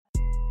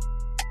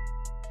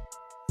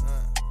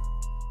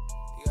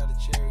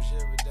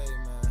every day,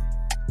 man.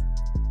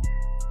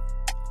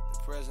 The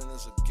present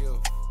is a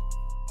gift.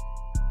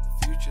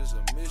 The future's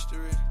a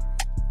mystery,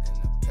 and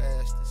the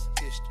past is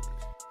history.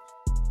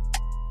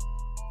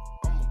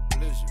 I'm a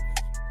blizzard,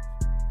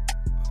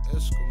 an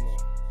Eskimo,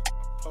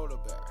 a polar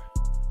bear,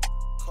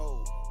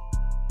 cold.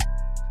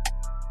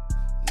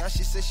 Now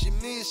she says she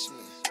miss me.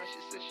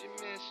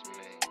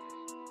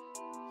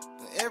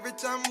 But every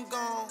time I'm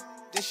gone,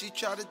 then she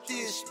try to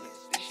diss me.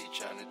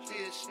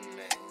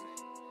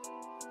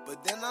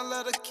 But then I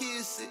let her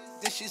kiss it.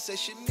 Then she say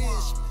she miss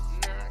me.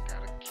 Now I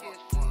gotta kiss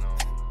it.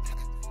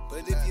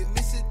 But if you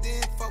miss it,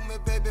 then fuck me,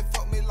 baby.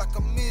 Fuck me like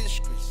a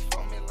mistress.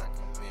 Fuck me like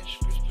a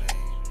mistress, baby.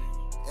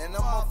 And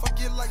I'ma fuck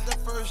you like the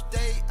first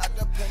day at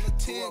the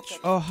penitentiary.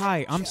 Oh,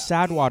 hi, I'm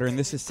Sadwater, and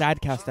this is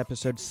Sadcast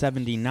episode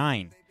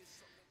 79.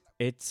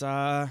 It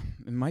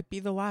might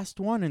be the last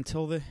one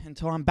until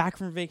I'm back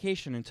from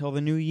vacation, until the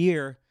new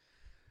year.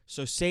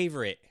 So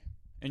savor it.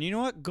 And you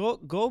know what?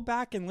 Go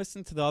back and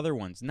listen to the other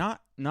ones.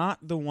 Not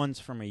the ones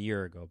from a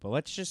year ago, but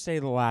let's just say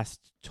the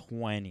last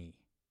 20.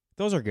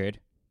 Those are good.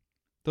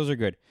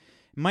 It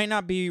might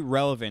not be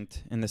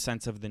relevant in the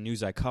sense of the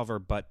news I cover,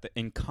 but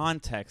in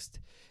context,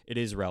 it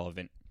is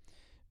relevant.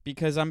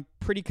 Because I'm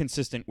pretty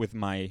consistent with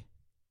my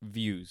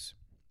views.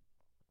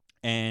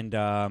 And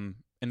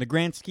in the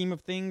grand scheme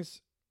of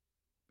things,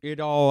 it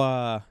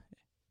all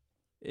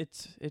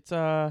it's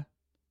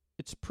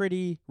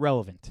pretty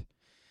relevant.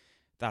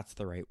 That's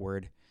the right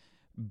word.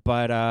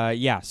 But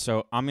yeah,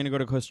 so I'm going to go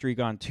to Costa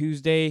Rica on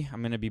Tuesday.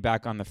 I'm going to be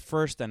back on the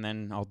 1st, and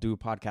then I'll do a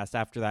podcast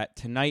after that.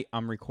 Tonight,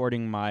 I'm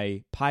recording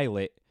my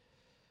pilot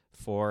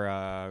for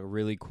a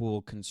really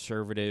cool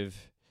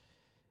conservative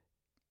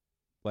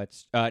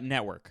online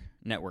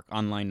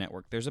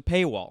network. There's a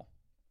paywall,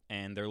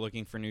 and they're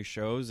looking for new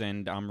shows,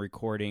 and I'm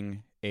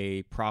recording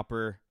a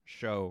proper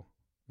show,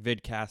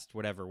 vidcast,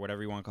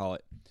 whatever you want to call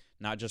it,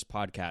 not just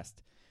podcast.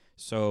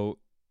 So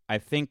I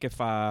think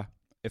if I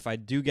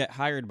do get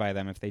hired by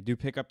them, if they do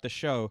pick up the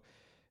show,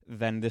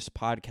 then this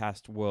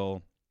podcast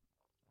will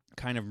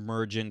kind of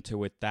merge into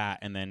with that,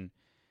 and then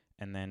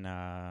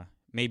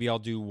maybe I'll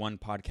do one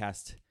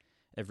podcast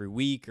every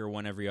week or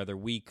one every other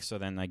week, so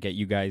then I get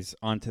you guys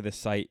onto the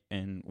site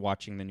and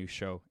watching the new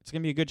show. It's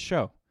going to be a good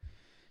show.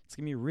 It's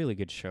going to be a really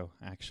good show,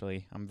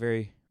 actually. I'm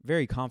very,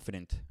 very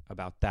confident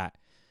about that.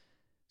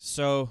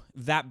 So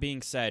that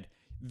being said,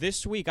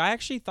 this week I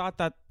actually thought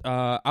that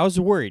I was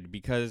worried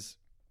because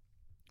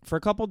for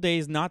a couple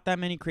days, not that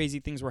many crazy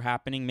things were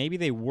happening. Maybe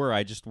they were.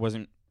 I just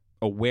wasn't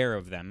aware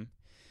of them.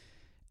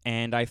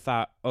 And I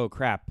thought, oh,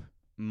 crap.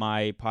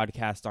 My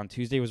podcast on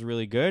Tuesday was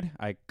really good.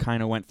 I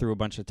kind of went through a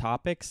bunch of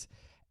topics,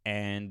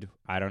 and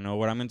I don't know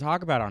what I'm going to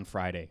talk about on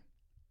Friday.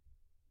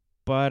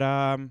 But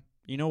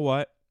you know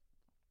what?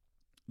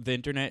 The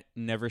internet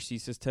never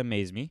ceases to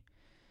amaze me.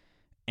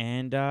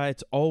 And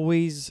it's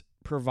always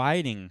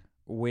providing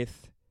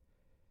with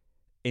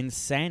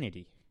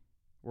insanity.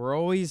 We're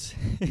always...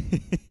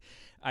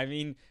 I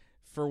mean,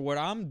 for what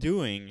I'm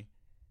doing,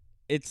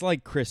 it's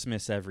like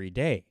Christmas every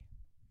day.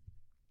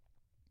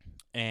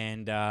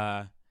 And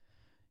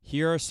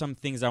here are some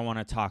things I want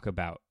to talk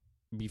about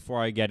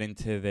before I get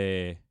into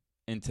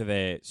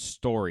the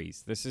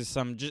stories. These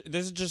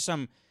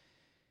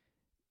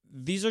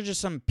are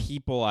just some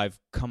people I've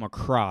come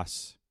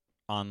across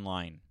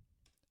online.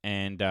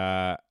 And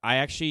I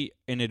actually,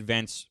 in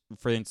advance,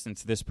 for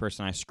instance, this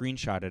person, I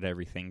screenshotted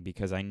everything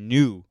because I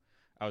knew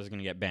I was going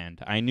to get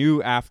banned. I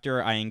knew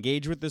after I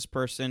engaged with this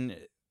person,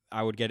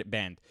 I would get it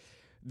banned.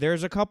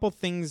 There's a couple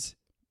things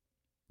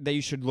that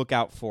you should look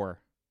out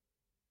for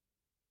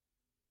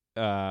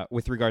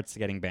with regards to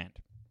getting banned.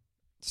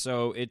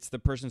 So it's the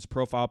person's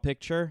profile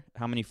picture,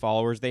 how many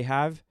followers they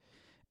have,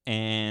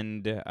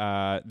 and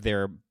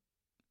their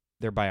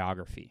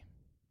biography,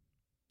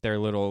 their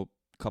little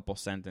couple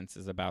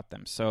sentences about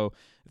them. So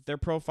their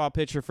profile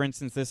picture, for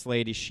instance, this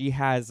lady, she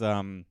has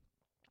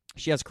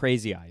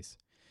crazy eyes.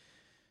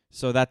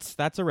 So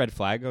that's a red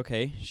flag.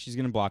 Okay, she's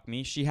gonna block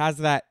me. She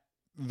has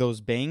those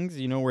bangs,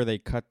 where they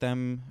cut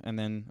them and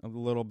then a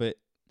little bit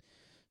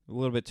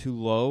too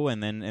low,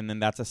 and then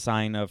that's a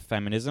sign of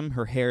feminism.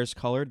 Her hair is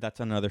colored. That's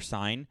another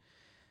sign.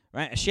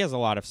 Right? She has a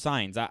lot of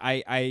signs.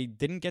 I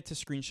didn't get to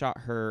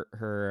screenshot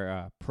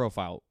her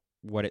profile,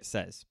 what it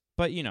says,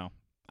 but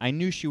I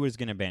knew she was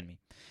gonna ban me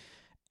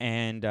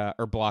and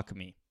or block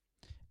me.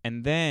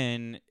 And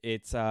then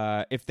it's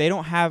if they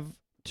don't have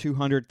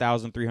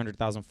 200,000,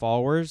 300,000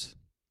 followers,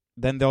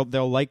 then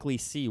they'll likely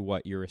see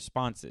what your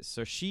response is.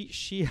 So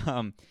she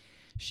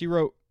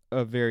wrote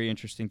a very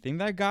interesting thing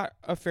that got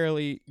a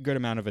fairly good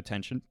amount of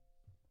attention.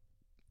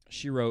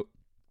 She wrote,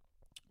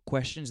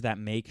 questions that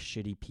make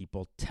shitty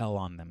people tell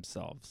on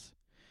themselves.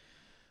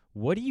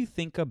 What do you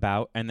think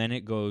about, and then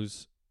it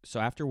goes, so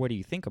after what do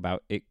you think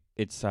about,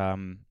 it's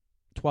 12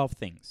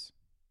 things.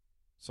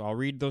 So I'll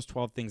read those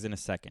 12 things in a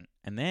second.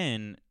 And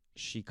then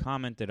she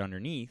commented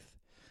underneath,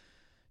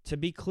 to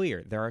be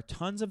clear, there are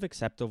tons of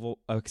acceptable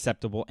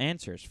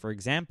answers. For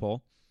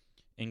example,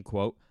 in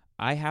quote,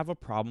 I have a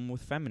problem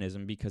with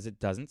feminism because it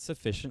doesn't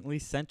sufficiently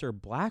center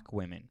black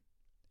women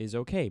is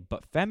okay.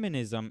 But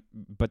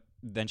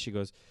then she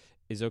goes,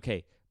 is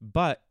okay.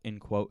 But, in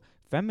quote,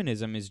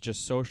 feminism is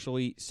just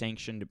socially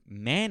sanctioned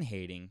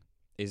man-hating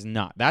is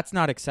not. That's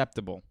not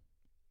acceptable.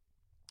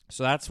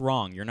 So that's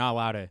wrong. You're not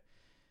allowed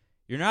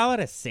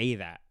to say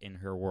that in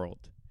her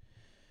world.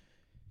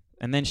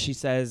 And then she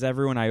says,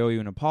 everyone, I owe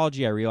you an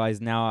apology. I realize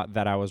now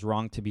that I was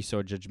wrong to be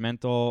so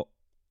judgmental,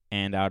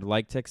 and I would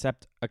like to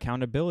accept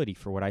accountability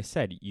for what I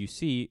said. You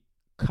see,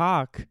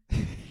 cock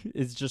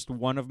is just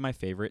one of my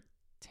favorite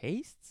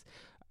tastes.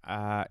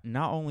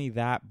 Not only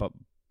that, but,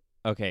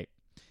 okay,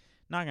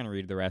 not going to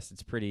read the rest.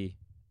 It's pretty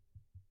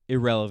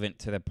irrelevant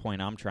to the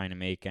point I'm trying to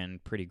make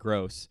and pretty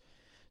gross.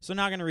 So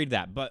not going to read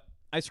that, but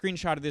I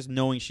screenshotted this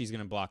knowing she's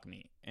going to block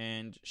me.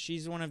 And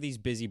she's one of these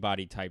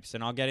busybody types,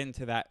 and I'll get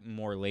into that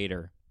more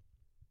later.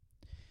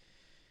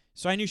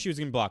 So I knew she was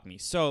going to block me.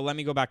 So let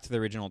me go back to the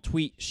original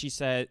tweet. She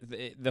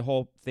said, the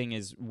whole thing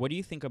is, what do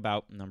you think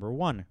about, number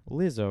one,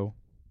 Lizzo?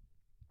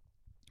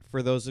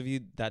 For those of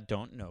you that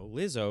don't know,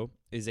 Lizzo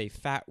is a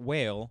fat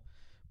whale,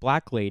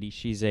 black lady.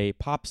 She's a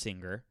pop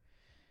singer,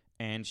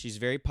 and she's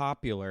very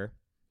popular.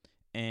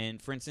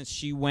 And, for instance,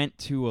 she went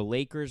to a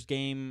Lakers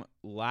game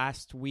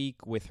last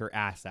week with her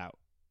ass out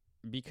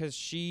because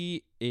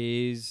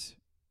it's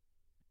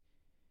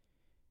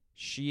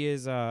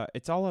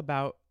all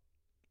about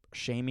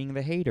shaming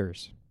the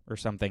haters or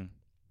something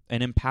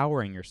and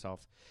empowering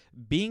yourself.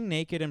 Being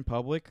naked in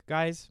public,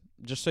 guys,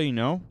 just so you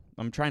know,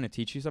 I'm trying to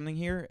teach you something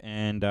here,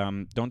 and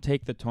don't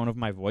take the tone of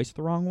my voice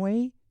the wrong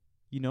way,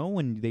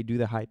 when they do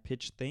the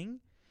high-pitched thing.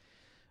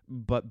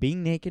 But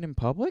being naked in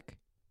public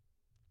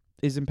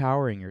is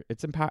empowering.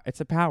 It's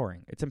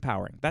empowering. It's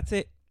empowering. That's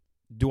it.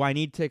 Do I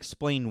need to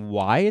explain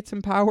why it's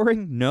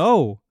empowering?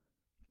 No,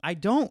 I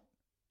don't.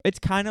 It's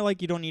kind of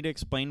like you don't need to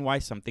explain why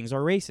some things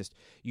are racist.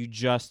 You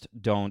just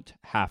don't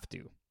have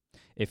to.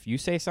 If you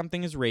say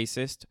something is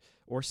racist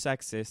or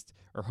sexist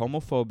or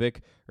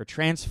homophobic or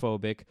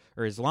transphobic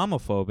or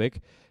Islamophobic,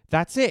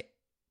 that's it.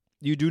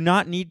 You do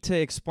not need to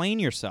explain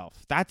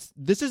yourself.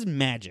 This is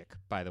magic,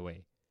 by the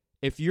way.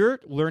 If you're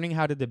learning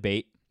how to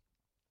debate,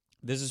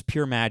 this is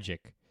pure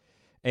magic.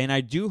 And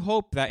I do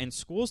hope that in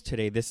schools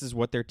today, this is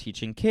what they're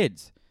teaching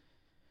kids.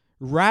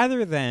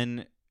 Rather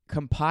than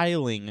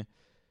compiling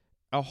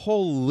a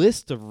whole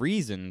list of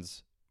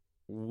reasons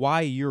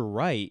why you're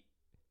right,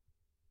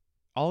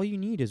 all you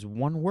need is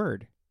one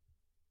word,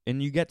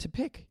 and you get to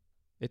pick.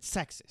 It's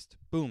sexist.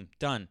 Boom,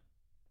 done.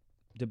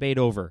 Debate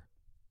over.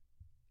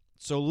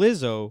 So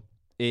Lizzo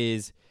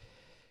is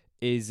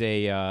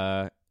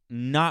a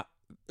not...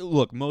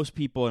 Look, most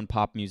people in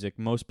pop music,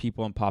 most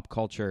people in pop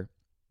culture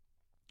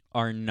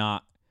are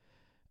not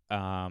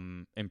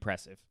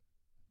impressive.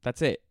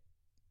 That's it.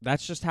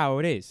 That's just how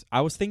it is. I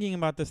was thinking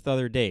about this the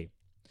other day.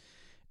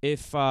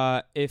 If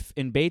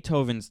in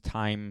Beethoven's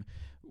time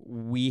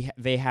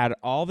they had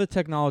all the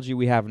technology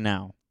we have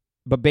now,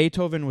 but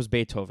Beethoven was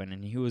Beethoven,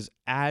 and he was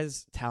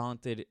as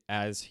talented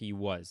as he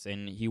was,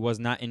 and he was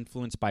not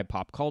influenced by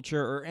pop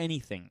culture or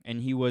anything,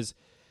 and he was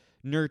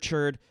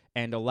nurtured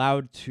and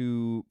allowed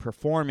to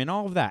perform and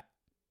all of that.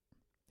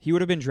 He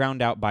would have been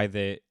drowned out by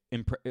the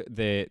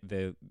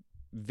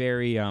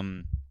very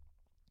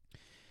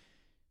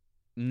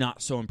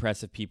not so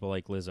impressive people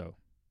like Lizzo.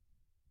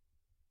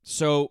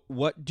 So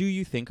what do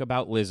you think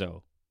about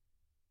Lizzo?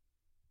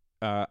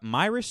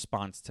 My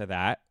response to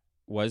that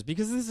was,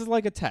 because this is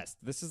like a test.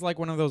 This is like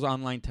one of those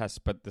online tests,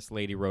 but this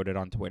lady wrote it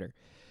on Twitter.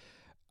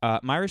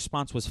 My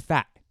response was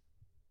fat.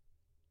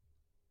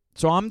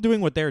 So I'm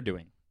doing what they're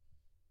doing.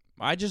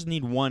 I just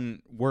need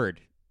one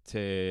word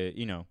to,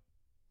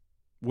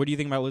 what do you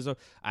think about Lizzo?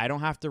 I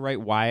don't have to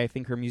write why I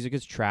think her music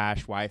is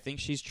trash, why I think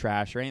she's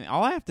trash, or anything.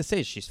 All I have to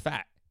say is she's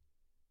fat.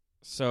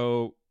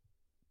 So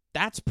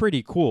that's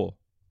pretty cool.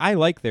 I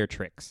like their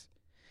tricks.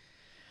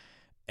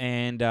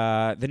 And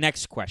the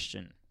next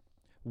question.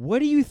 What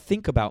do you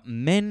think about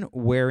men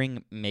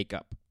wearing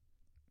makeup?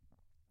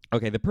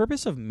 Okay, the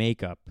purpose of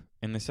makeup,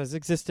 and this has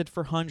existed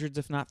for hundreds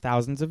if not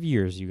thousands of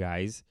years, you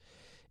guys,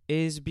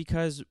 is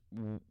because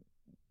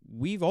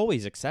we've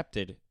always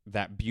accepted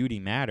that beauty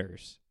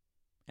matters.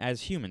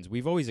 As humans,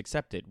 we've always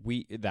accepted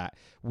that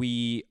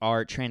we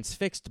are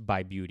transfixed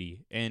by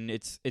beauty, and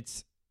it's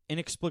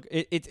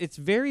inexplicable. It's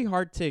very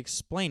hard to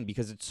explain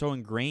because it's so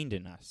ingrained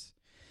in us.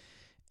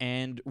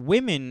 And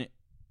women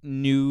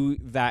knew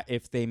that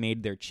if they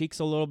made their cheeks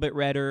a little bit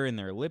redder and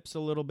their lips a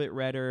little bit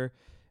redder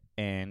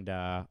and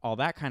all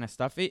that kind of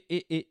stuff,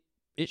 it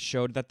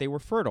showed that they were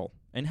fertile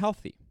and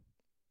healthy,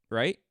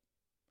 right?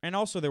 And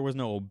also there was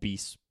no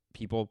obese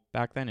people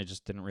back then. It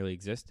just didn't really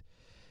exist.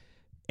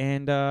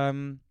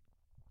 And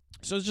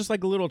so it's just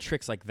like little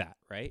tricks like that,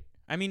 right?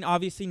 I mean,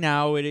 obviously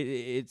now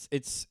it's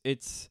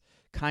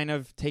kind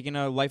of taken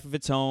a life of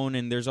its own,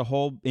 and there's a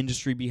whole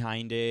industry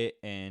behind it,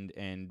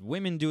 and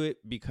women do it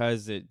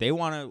because they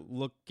want to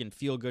look and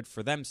feel good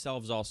for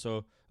themselves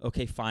also.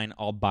 Okay, fine,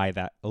 I'll buy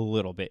that a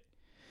little bit.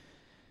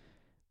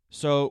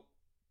 So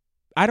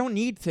I don't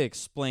need to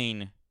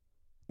explain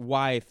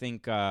why I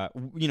think,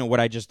 what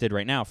I just did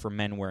right now for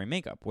men wearing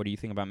makeup. What do you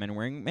think about men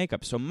wearing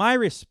makeup? So my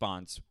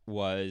response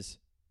was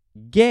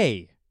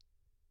gay.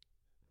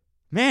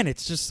 Man,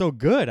 it's just so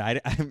good.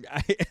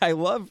 I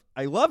love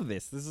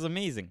this. This is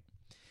amazing.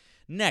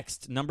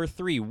 Next, number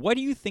 3. What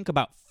do you think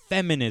about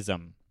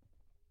feminism?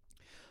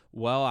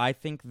 Well, I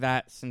think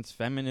that since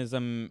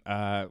feminism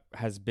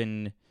has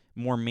been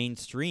more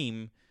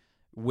mainstream,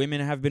 women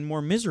have been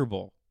more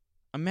miserable.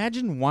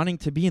 Imagine wanting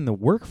to be in the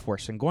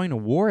workforce and going to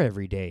war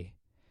every day.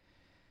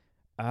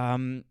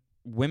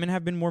 Women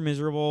have been more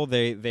miserable.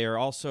 They are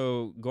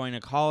also going to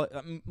college.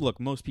 Look,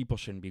 most people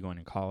shouldn't be going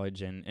to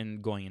college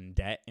and going in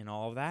debt and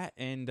all of that.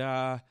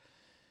 And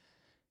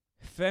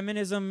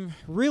feminism,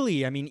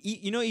 really, I mean,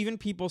 even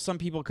some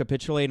people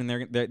capitulate and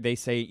they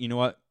say, you know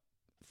what,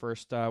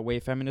 first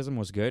wave feminism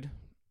was good.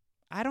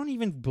 I don't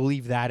even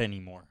believe that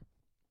anymore.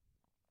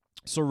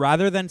 So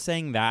rather than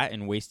saying that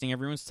and wasting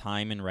everyone's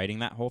time and writing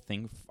that whole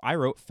thing, I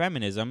wrote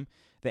feminism.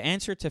 The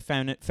answer to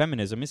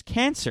feminism is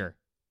cancer.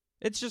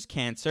 It's just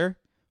cancer.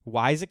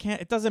 Why is it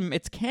cancer?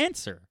 It's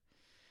cancer.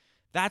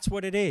 That's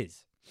what it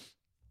is.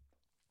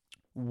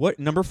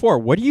 Number 4,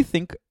 what do you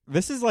think?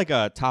 This is like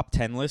a top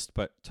 10 list,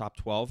 but top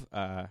 12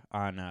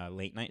 on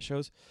late night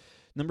shows.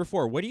 Number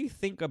 4, what do you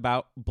think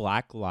about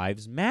Black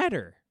Lives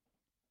Matter?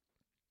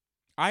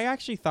 I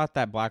actually thought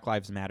that Black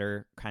Lives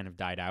Matter kind of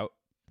died out.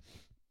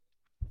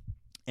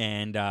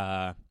 And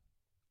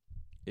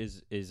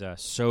is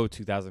so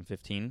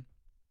 2015.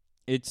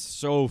 It's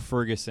so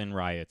Ferguson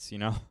riots,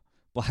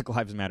 Black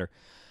Lives Matter.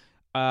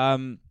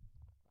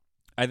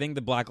 I think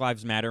the Black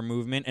Lives Matter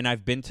movement, and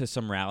I've been to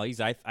some rallies,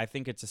 I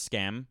think it's a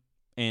scam,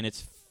 and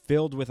it's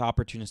filled with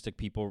opportunistic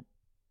people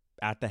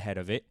at the head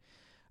of it.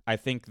 I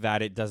think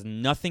that it does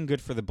nothing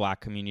good for the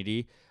black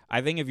community.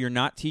 I think if you're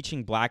not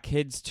teaching black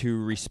kids to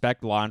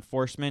respect law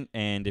enforcement,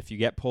 and if you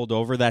get pulled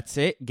over, that's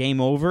it, game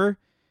over.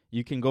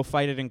 You can go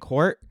fight it in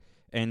court,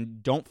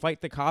 and don't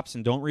fight the cops,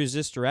 and don't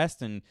resist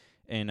arrest, and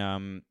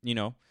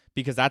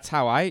because that's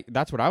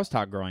what I was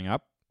taught growing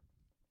up.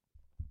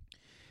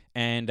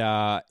 And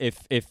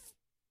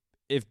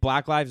if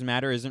Black Lives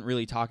Matter isn't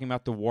really talking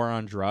about the war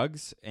on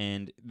drugs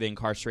and the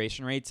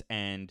incarceration rates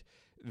and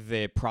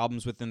the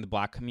problems within the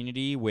black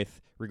community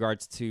with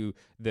regards to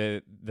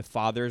the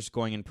fathers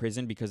going in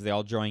prison because they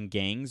all joined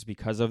gangs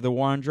because of the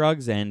war on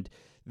drugs, and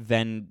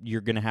then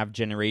you're going to have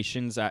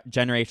generation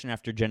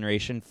after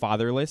generation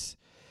fatherless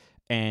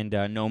and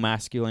no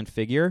masculine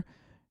figure,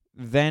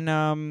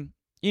 then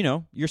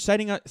you're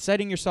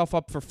setting yourself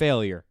up for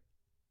failure.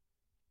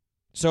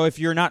 So if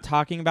you're not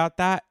talking about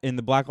that in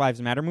the Black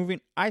Lives Matter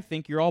movement, I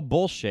think you're all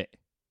bullshit.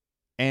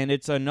 And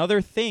it's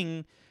another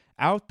thing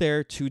out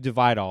there to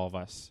divide all of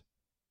us.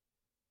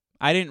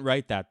 I didn't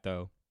write that,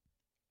 though.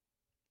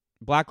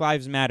 Black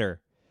Lives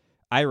Matter.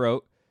 I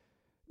wrote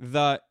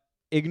the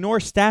ignore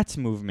stats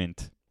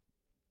movement.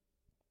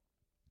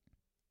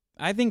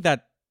 I think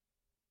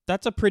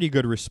that's a pretty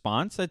good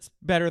response. That's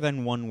better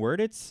than one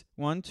word. It's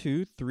 1,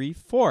 2, 3,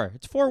 4.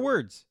 It's 4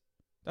 words.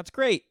 That's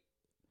great.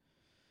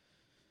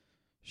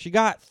 She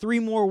got 3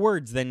 more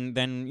words than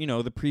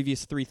the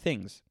previous 3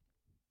 things.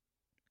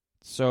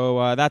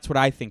 So that's what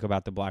I think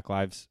about the Black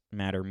Lives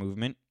Matter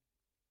movement.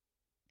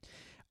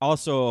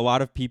 Also, a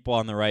lot of people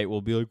on the right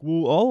will be like,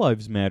 well, all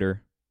lives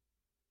matter.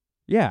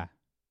 Yeah,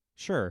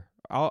 sure.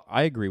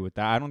 I agree with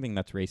that. I don't think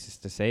that's racist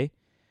to say.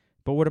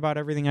 But what about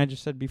everything I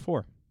just said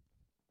before?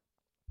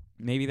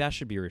 Maybe that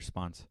should be a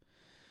response.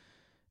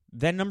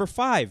 Then number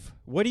 5,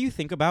 what do you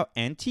think about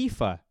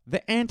Antifa,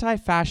 the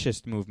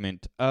anti-fascist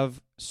movement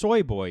of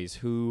soy boys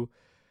who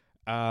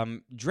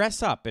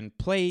dress up and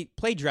play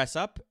dress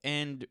up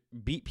and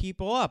beat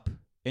people up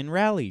in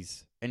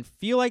rallies and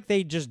feel like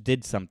they just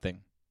did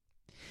something?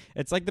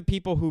 It's like the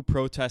people who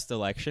protest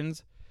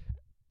elections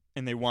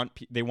and they want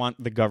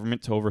the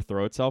government to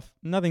overthrow itself.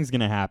 Nothing's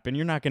going to happen.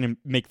 You're not going to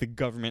make the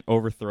government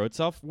overthrow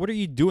itself. What are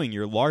you doing?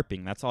 You're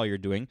LARPing. That's all you're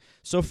doing.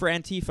 So for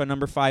Antifa,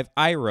 number 5,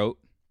 I wrote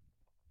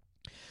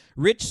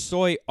Rich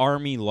Soy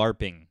Army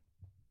LARPing.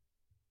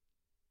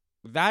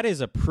 That is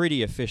a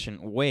pretty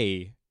efficient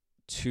way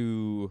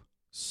to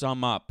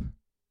sum up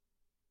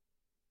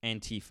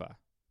Antifa,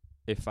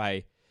 if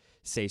I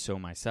say so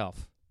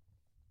myself.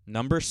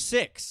 Number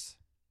 6.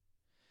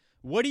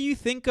 What do you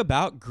think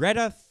about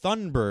Greta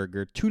Thunberg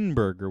or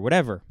Thunberg or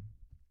whatever?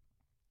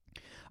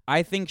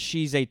 I think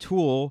she's a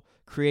tool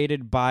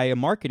created by a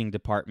marketing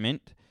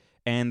department,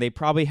 and they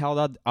probably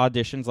held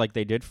auditions like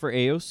they did for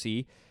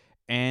AOC,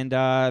 and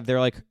they're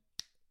like,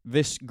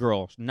 this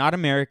girl, not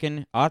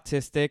American,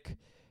 autistic,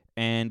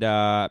 and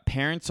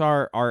parents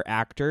are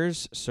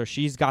actors, so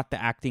she's got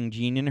the acting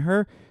gene in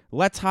her.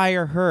 Let's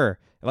hire her.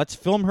 Let's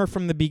film her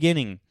from the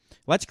beginning.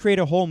 Let's create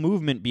a whole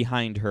movement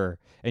behind her.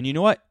 And you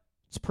know what?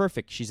 It's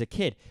perfect. She's a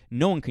kid.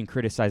 No one can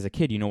criticize a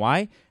kid. You know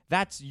why?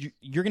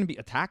 You're gonna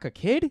attack a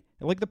kid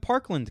like the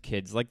Parkland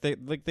kids, like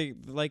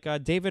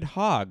David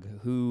Hogg,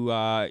 who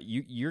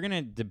you're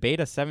gonna debate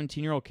a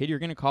 17-year-old kid. You're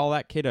gonna call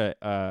that kid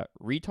a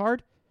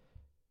retard.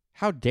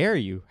 How dare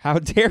you? How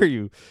dare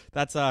you?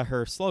 That's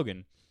her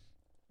slogan.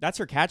 That's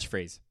her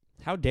catchphrase.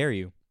 How dare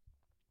you?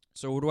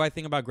 So what do I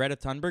think about Greta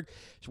Thunberg?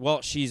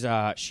 Well, she's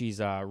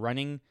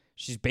running.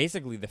 She's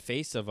basically the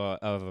face of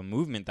a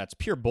movement that's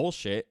pure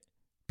bullshit.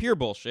 Pure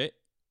bullshit.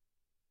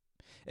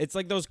 It's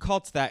like those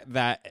cults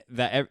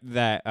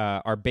that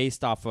are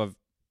based off of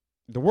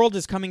the world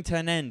is coming to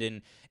an end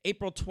in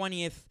April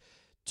 20th,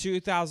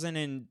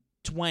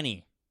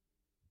 2020.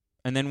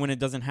 And then when it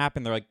doesn't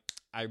happen, they're like,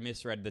 I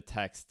misread the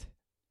text.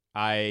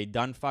 I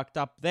done fucked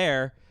up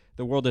there.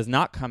 The world is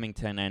not coming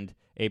to an end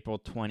April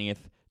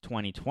 20th,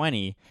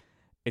 2020.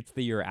 It's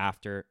the year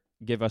after.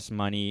 Give us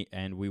money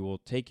and we will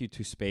take you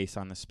to space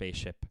on the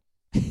spaceship.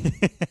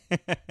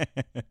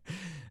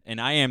 And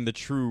I am the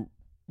true...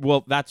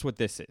 Well, that's what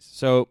this is.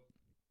 So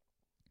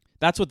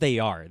that's what they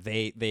are.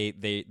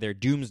 They're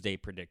doomsday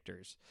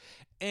predictors.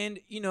 And,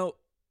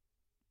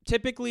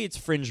 typically it's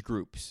fringe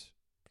groups.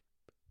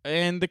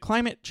 And the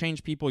climate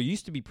change people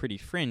used to be pretty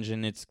fringe,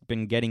 and it's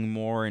been getting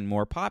more and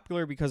more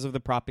popular because of the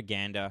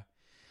propaganda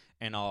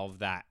and all of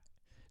that.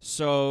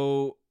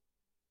 So,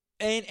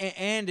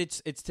 and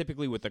it's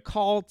typically with the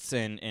cults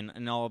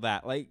and all of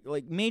that.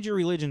 Like major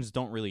religions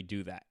don't really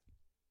do that.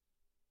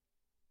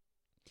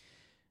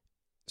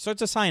 So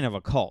it's a sign of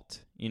a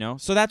cult,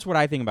 So that's what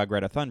I think about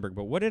Greta Thunberg.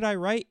 But what did I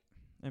write?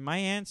 In my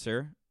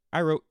answer,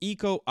 I wrote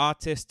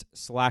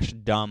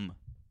eco-autist/dumb.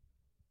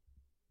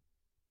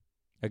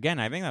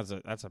 Again, I think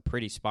that's a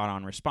pretty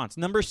spot-on response.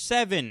 Number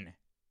 7.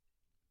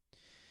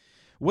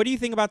 What do you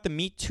think about the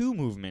Me Too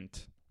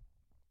movement?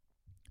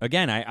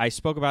 Again, I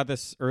spoke about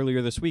this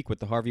earlier this week with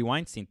the Harvey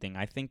Weinstein thing.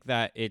 I think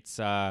that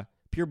it's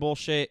pure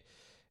bullshit.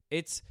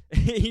 It's,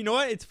 you know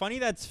what? It's funny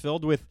that it's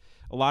filled with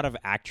a lot of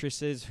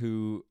actresses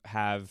who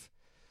have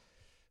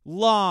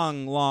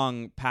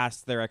long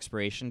past their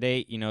expiration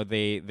date.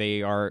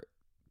 They are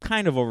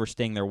kind of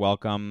overstaying their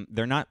welcome.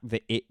 They're not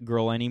the it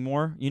girl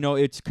anymore.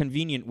 It's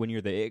convenient when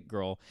you're the it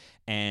girl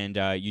and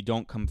you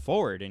don't come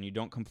forward, and you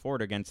don't come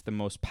forward against the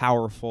most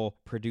powerful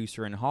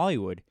producer in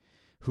Hollywood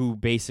who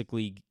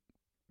basically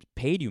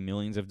paid you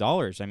millions of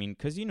dollars. I mean,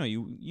 because,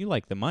 you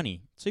like the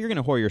money. So you're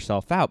going to whore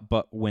yourself out.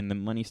 But when the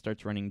money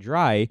starts running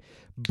dry,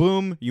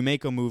 boom, you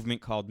make a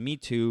movement called Me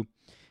Too.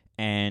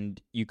 And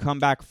you come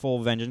back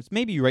full vengeance.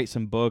 Maybe you write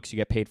some books, you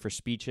get paid for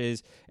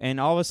speeches, and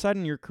all of a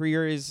sudden your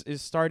career is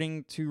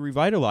starting to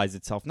revitalize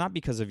itself, not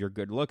because of your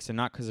good looks and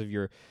not because of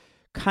your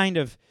kind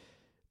of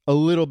a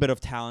little bit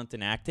of talent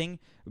in acting,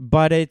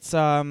 but it's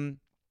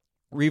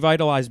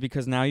revitalized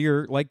because now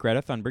you're like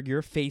Greta Thunberg, you're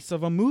a face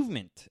of a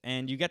movement,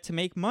 and you get to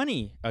make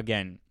money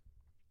again.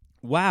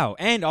 Wow.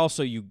 And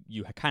also you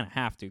kind of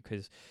have to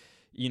because,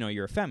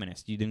 you're a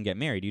feminist. You didn't get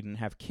married. You didn't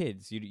have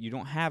kids. You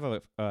don't have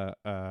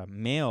a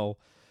male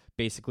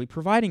basically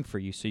providing for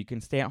you so you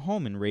can stay at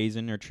home and raise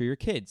and nurture your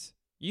kids.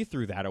 You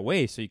threw that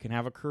away so you can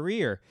have a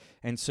career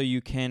and so you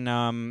can,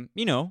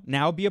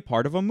 now be a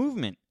part of a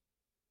movement.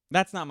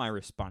 That's not my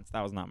response.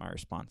 That was not my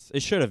response.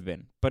 It should have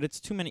been, but it's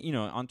too many,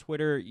 on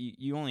Twitter,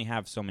 you only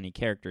have so many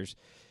characters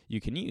you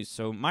can use.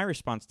 So my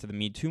response to the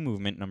Me Too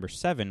movement, number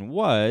 7,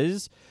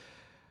 was,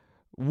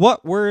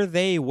 what were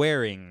they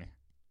wearing?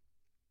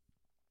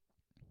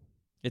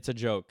 It's a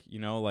joke,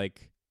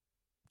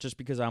 just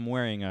because I'm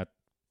wearing a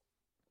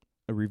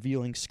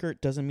revealing skirt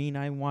doesn't mean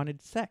I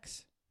wanted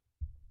sex.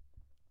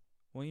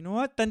 Well, you know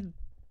what? Then,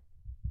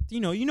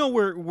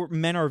 where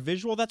men are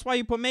visual. That's why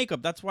you put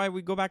makeup. That's why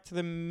we go back to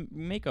the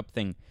makeup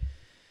thing.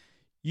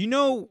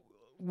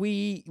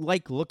 We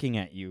like looking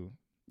at you.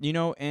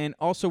 And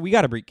also we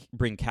got to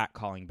bring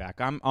catcalling back.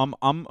 I'm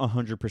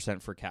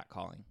 100% for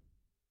catcalling.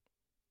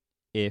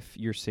 If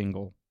you're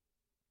single,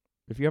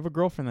 if you have a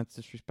girlfriend that's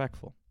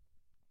disrespectful,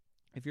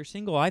 if you're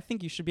single, I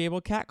think you should be able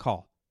to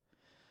catcall.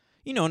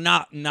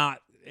 Not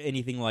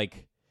anything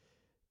like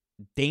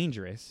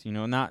dangerous,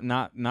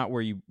 not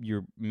where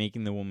you're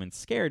making the woman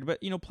scared, but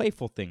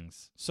playful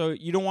things. So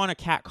you don't want to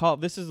catcall.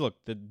 This is,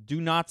 look, the do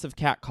nots of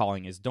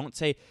catcalling is, don't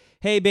say,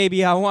 hey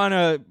baby, I'm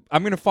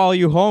gonna follow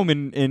you home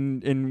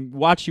and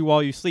watch you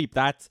while you sleep.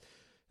 That's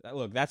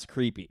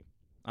creepy.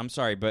 I'm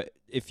sorry, but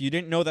if you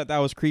didn't know that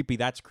was creepy,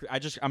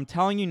 I'm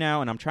telling you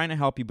now, and I'm trying to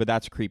help you, but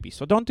that's creepy.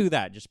 So don't do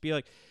that. Just be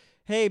like,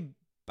 hey,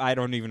 I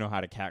don't even know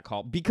how to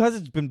catcall because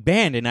it's been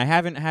banned, and I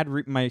haven't had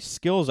my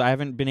skills. I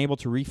haven't been able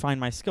to refine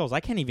my skills. I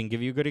can't even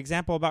give you a good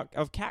example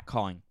of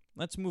catcalling.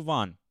 Let's move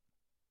on.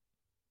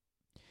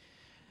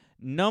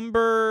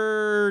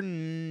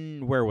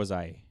 Where was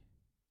I?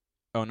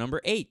 Oh,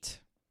 number 8.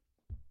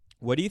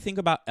 What do you think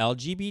about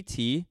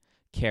LGBT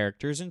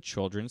characters in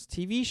children's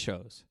TV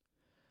shows?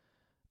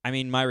 I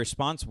mean, my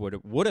response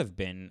would have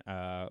been,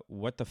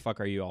 what the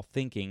fuck are you all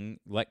thinking?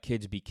 Let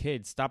kids be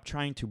kids. Stop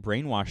trying to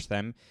brainwash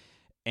them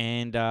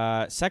and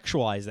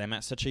sexualize them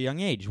at such a young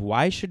age.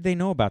 Why should they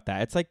know about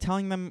that? It's like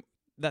telling them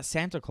that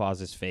Santa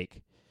Claus is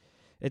fake.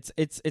 It's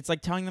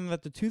like telling them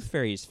that the Tooth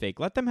Fairy is fake.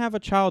 Let them have a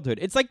childhood.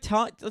 It's like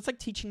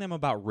teaching them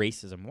about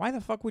racism. Why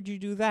the fuck would you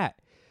do that?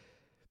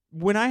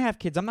 When I have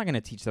kids, I'm not going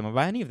to teach them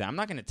about any of that. I'm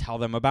not going to tell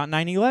them about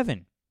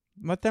 9/11.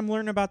 Let them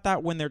learn about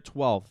that when they're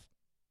 12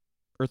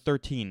 or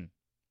 13.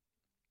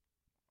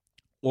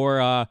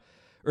 Or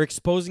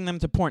exposing them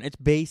to porn. It's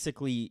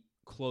basically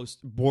close,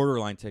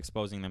 borderline to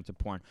exposing them to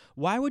porn.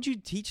 Why would you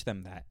teach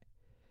them that?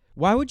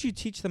 Why would you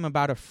teach them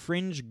about a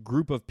fringe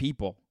group of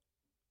people?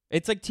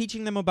 It's like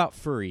teaching them about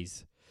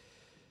furries.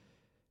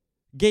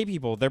 Gay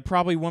people, they're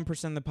probably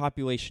 1% of the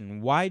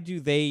population. Why do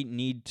you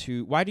need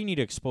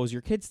to expose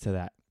your kids to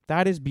that?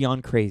 That is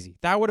beyond crazy.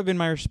 That would have been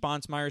my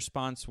response. My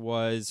response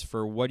was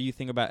for what do you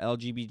think about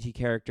LGBT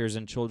characters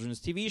in children's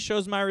TV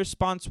shows? My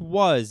response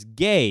was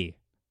gay.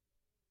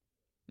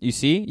 You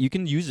see, you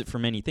can use it for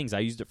many things. I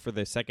used it for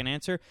the second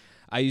answer.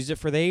 I used it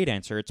for the 8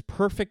 answer. It's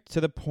perfect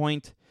to the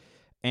point,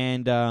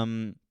 and I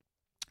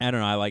don't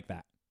know. I like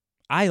that.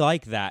 I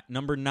like that.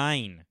 Number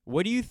 9.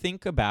 What do you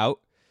think about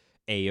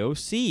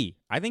AOC?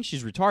 I think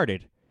she's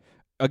retarded.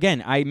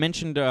 Again, I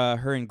mentioned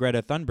her and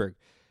Greta Thunberg.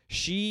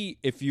 She,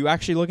 if you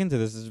actually look into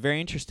this, is very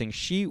interesting.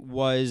 She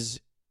was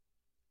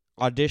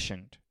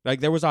auditioned. Like,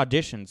 there was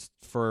auditions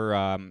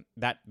for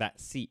that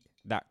seat,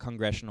 that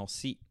congressional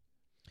seat.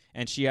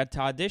 And she had to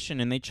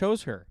audition, and they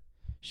chose her.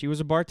 She was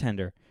a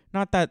bartender.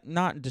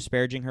 Not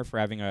disparaging her for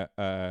having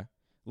a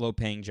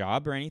low-paying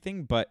job or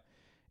anything, but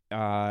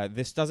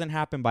this doesn't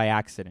happen by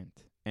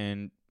accident.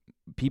 And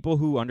people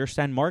who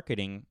understand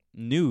marketing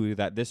knew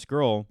that this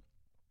girl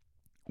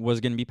was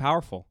going to be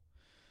powerful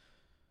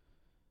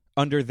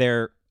under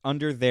their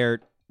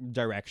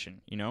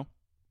direction, you know?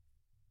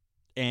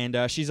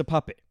 And she's a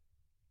puppet.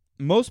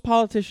 Most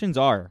politicians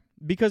are,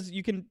 because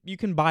you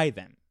can buy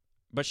them.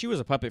 But she was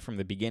a puppet from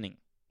the beginning.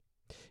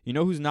 You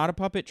know who's not a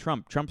puppet?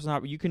 Trump. Trump's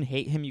not. You can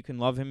hate him, you can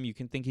love him, you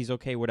can think he's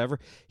okay, whatever.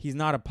 He's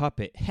not a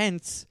puppet.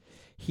 Hence,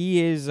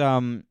 he is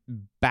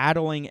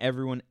battling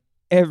everyone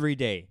every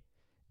day.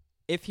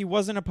 If he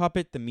wasn't a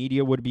puppet, the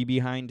media would be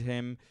behind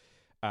him.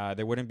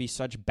 There wouldn't be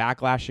such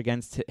backlash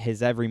against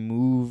his every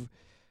move.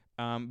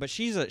 But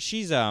she has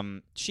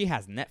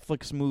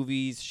Netflix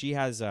movies. She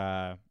has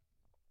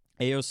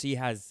AOC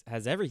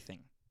has everything.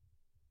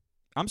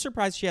 I'm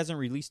surprised she hasn't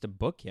released a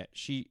book yet.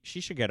 She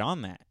should get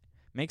on that.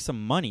 Make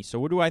some money. So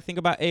what do I think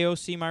about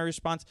AOC? My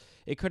response,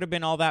 it could have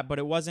been all that, but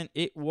it wasn't.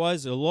 It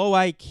was a low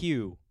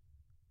IQ.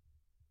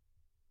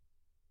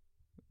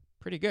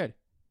 Pretty good.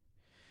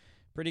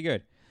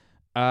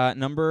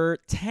 Number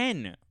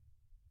 10.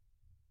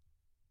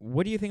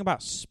 What do you think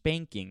about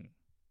spanking?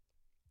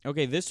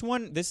 Okay, this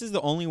is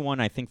the only one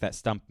I think that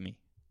stumped me.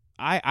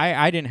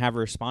 I didn't have a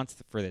response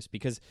for this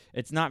because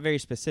it's not very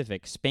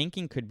specific.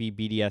 Spanking could be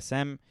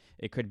BDSM.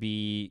 It could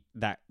be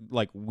that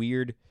like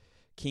weird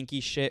kinky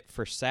shit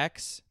for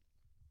sex,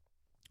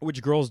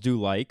 which girls do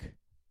like.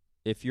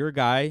 If you're a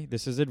guy,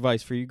 this is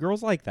advice for you.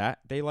 Girls like that.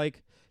 They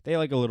like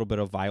a little bit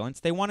of violence.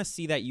 They want to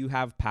see that you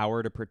have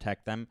power to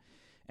protect them,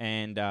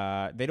 and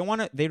they don't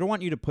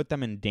want you to put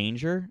them in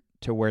danger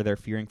to where they're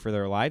fearing for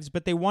their lives,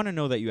 but they want to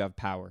know that you have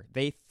power.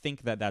 They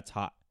think that that's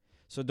hot.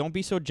 So don't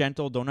be so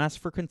gentle. Don't ask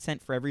for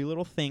consent for every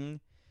little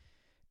thing,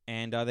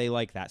 and they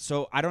like that.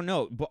 So I don't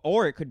know,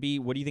 or it could be,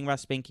 what do you think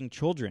about spanking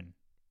children?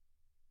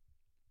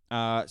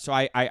 So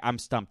I'm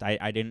stumped.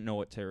 I didn't know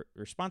what to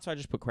respond, so I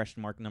just put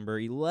question mark number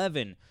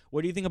 11.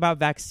 What do you think about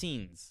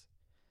vaccines?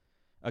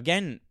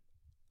 Again,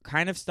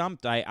 kind of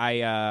stumped.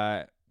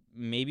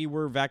 Maybe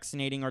we're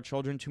vaccinating our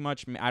children too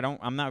much.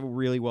 I'm not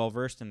really well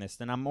versed in this,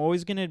 and I'm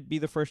always going to be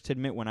the first to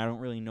admit when I don't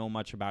really know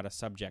much about a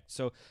subject.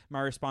 So my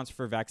response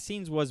for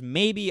vaccines was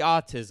maybe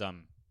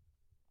autism.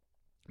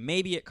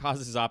 Maybe it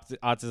causes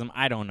autism.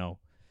 I don't know.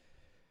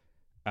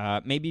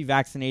 Maybe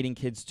vaccinating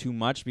kids too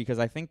much, because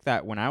I think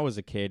that when I was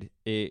a kid,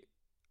 it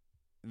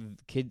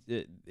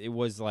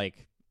was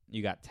like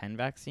you got 10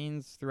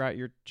 vaccines throughout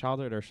your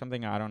childhood or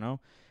something. I don't know.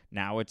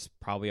 Now it's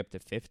probably up to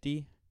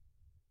 50.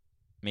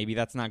 Maybe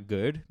that's not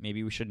good.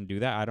 Maybe we shouldn't do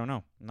that. I don't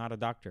know. I'm not a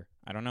doctor.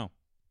 I don't know.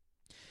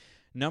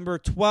 Number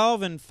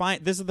 12, and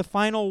this is the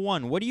final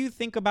one. What do you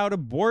think about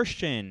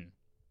abortion?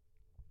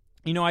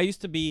 You know, I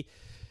used to be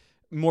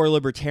more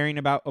libertarian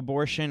about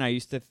abortion. I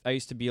used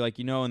to be like,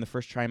 you know, in the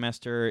first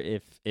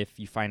trimester, if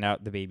you find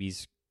out the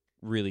baby's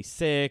really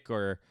sick,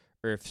 or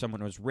if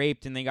someone was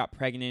raped and they got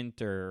pregnant,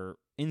 or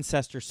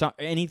incest or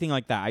anything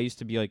like that, I used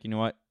to be like, you know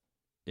what?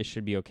 It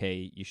should be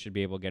okay. You should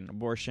be able to get an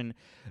abortion.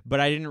 But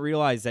I didn't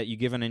realize that you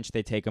give an inch,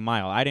 they take a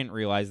mile. I didn't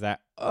realize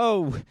that,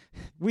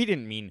 we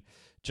didn't mean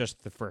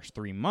just the first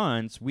 3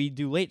 months. We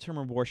do late-term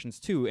abortions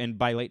too. And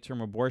by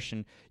late-term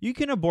abortion, you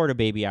can abort a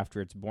baby after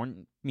it's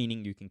born,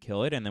 meaning you can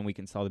kill it and then we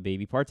can sell the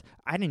baby parts.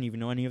 I didn't even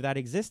know any of that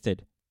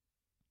existed.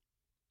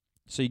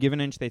 So you give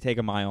an inch, they take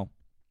a mile.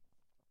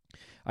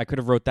 I could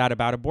have wrote that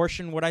about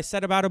abortion. What I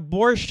said about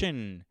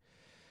abortion,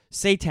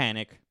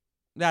 satanic.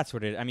 That's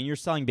what it is. I mean, you're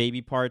selling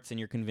baby parts and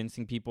you're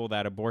convincing people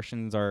that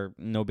abortions are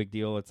no big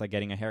deal. It's like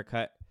getting a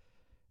haircut,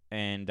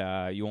 and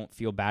you won't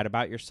feel bad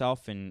about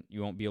yourself, and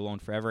you won't be alone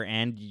forever,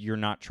 and you're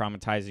not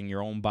traumatizing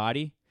your own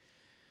body.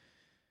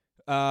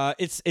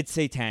 It's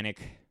satanic,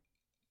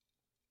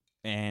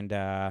 and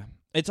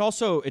it's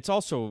also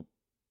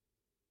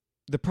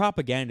the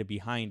propaganda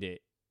behind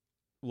it,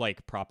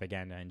 like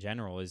propaganda in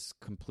general, is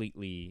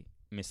completely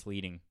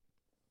misleading.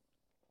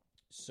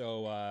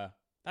 So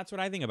that's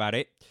what I think about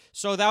it.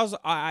 So that was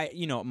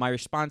my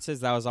responses.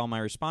 That was all my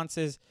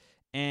responses,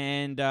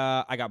 and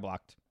I got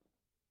blocked.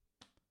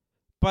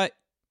 But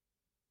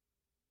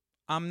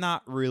I'm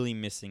not really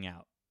missing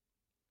out.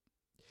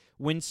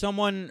 When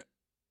someone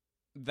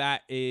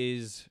that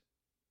is,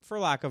 for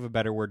lack of a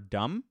better word,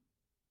 dumb,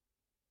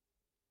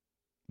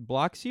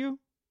 blocks you,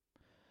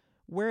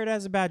 wear it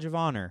as a badge of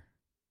honor.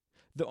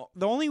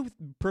 The only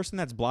person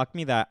that's blocked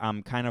me that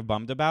I'm kind of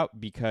bummed about,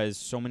 because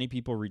so many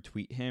people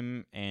retweet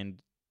him and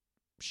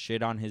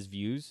shit on his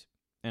views,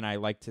 and I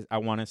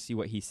want to see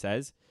what he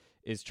says,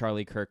 is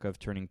Charlie Kirk of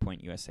Turning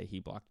Point USA. He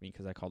blocked me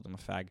because I called him a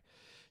fag.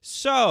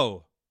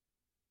 So,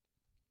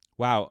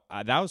 wow,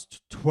 that was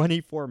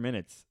 24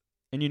 minutes.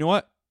 And you know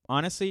what?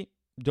 Honestly,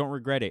 don't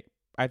regret it.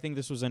 I think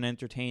this was an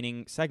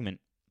entertaining segment.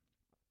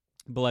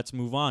 But let's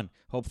move on.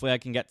 Hopefully I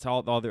can get to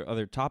all the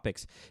other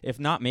topics.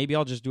 If not, maybe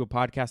I'll just do a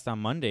podcast on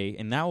Monday,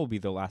 and that will be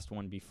the last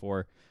one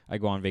before I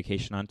go on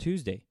vacation on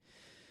Tuesday.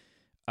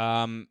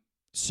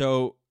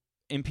 So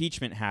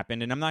impeachment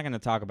happened, and I'm not going to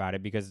talk about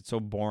it because it's so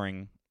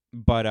boring.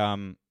 But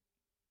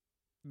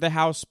the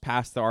House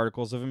passed the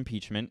articles of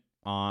impeachment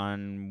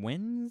on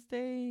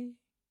Wednesday,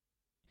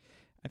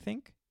 I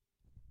think.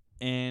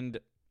 And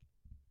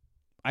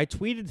I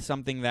tweeted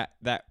something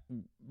that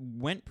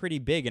went pretty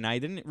big, and I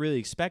didn't really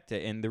expect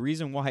it. And the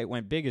reason why it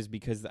went big is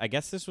because I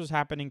guess this was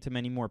happening to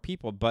many more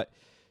people. But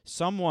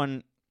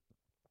someone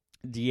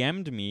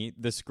DM'd me,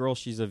 this girl,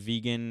 she's a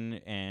vegan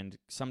and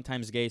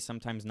sometimes gay,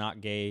 sometimes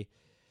not gay.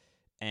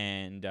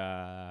 And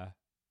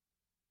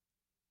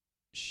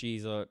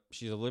she's a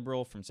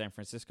liberal from San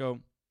Francisco.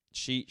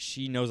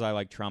 She knows I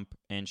like Trump,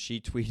 and she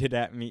tweeted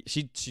at me.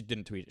 She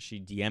didn't tweet it. She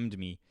DM'd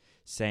me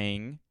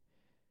saying,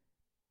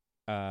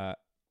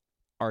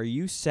 are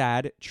you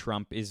sad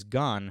Trump is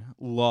gone?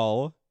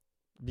 Lol.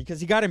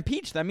 Because he got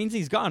impeached. That means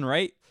he's gone,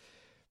 right?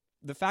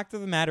 The fact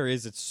of the matter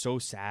is, it's so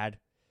sad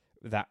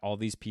that all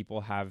these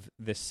people have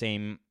the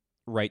same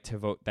right to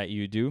vote that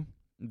you do,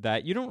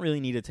 that you don't really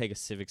need to take a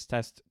civics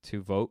test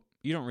to vote.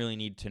 You don't really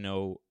need to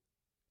know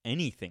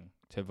anything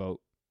to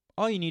vote.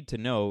 All you need to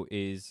know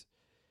is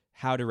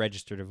how to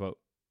register to vote.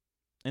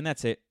 And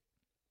that's it.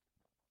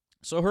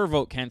 So her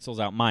vote cancels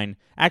out mine.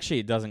 Actually,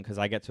 it doesn't, because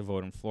I get to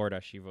vote in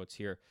Florida. She votes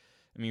here.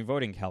 I mean,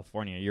 voting in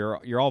California,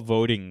 you're all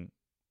voting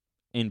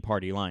in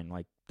party line.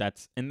 Like,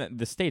 that's, and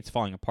the state's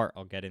falling apart.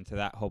 I'll get into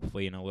that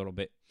hopefully in a little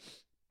bit.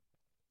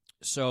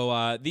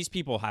 So these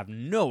people have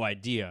no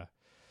idea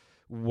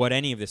what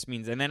any of this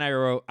means. And then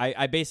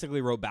I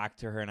basically wrote back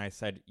to her and I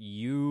said,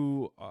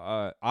 you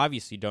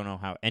obviously don't know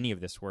how any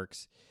of this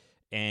works,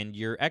 and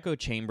your echo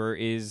chamber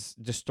is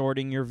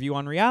distorting your view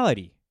on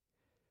reality.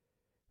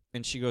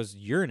 And she goes,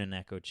 you're in an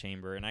echo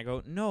chamber. And I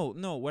go,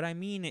 no, what I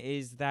mean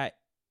is that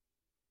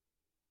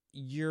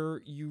you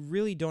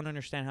really don't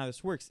understand how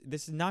this works.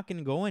 This is not going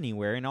to go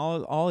anywhere, and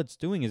all it's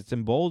doing is it's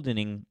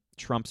emboldening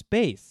Trump's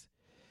base.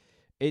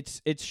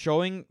 It's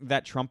showing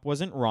that Trump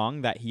wasn't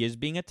wrong, that he is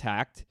being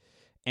attacked,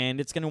 and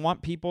it's going to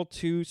want people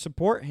to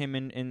support him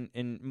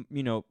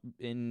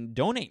and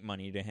donate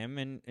money to him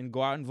and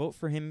go out and vote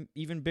for him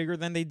even bigger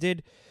than they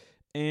did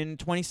in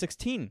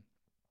 2016.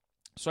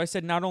 So I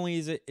said, not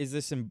only is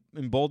this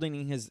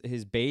emboldening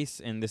his base,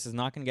 and this is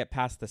not going to get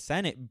past the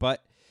Senate,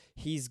 but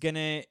he's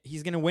gonna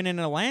win in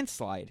a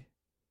landslide.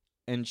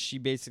 And she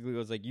basically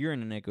was like, you're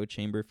in an echo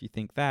chamber if you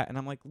think that. And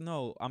I'm like,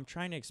 no, I'm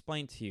trying to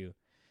explain to you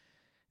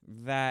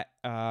that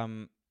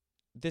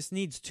this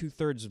needs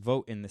 2/3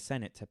 vote in the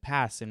Senate to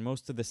pass, and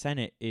most of the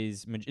Senate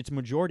it's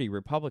majority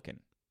Republican.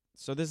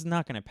 So this is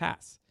not going to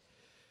pass.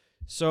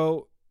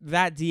 So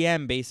that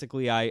DM,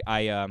 basically,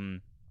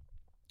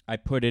 I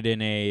put it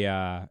in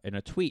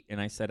a tweet, and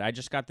I said, I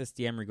just got this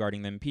DM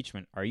regarding the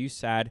impeachment. Are you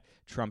sad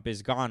Trump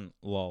is gone?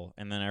 Lol.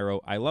 And then I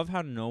wrote, I love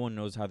how no one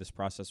knows how this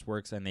process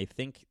works, and they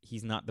think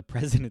he's not the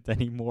president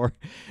anymore.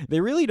 They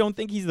really don't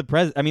think he's the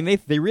president. I mean,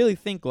 they really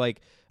think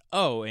like,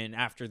 oh, and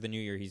after the new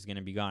year, he's going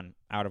to be gone,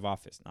 out of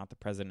office, not the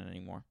president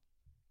anymore.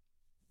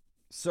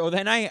 So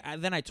then I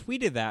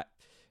tweeted that.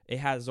 It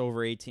has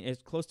over it's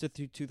close to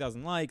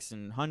 2,000 likes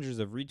and hundreds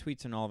of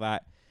retweets and all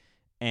that.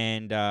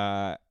 And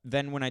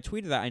then when I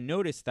tweeted that, I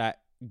noticed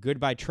that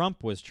Goodbye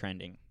Trump was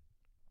trending.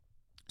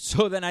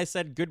 So then I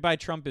said, Goodbye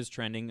Trump is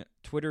trending.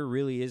 Twitter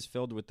really is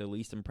filled with the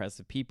least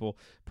impressive people,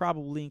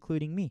 probably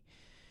including me.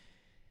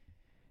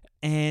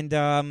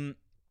 And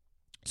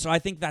so I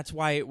think that's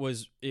why it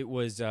was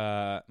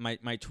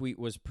my tweet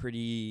was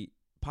pretty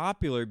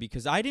popular,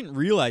 because I didn't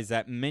realize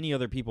that many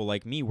other people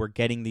like me were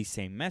getting these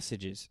same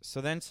messages.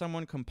 So then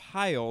someone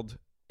compiled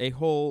a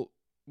whole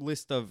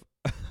list of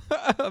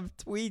of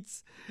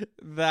tweets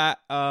that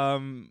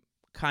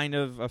kind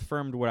of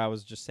affirmed what I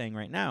was just saying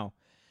right now.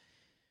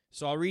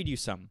 So I'll read you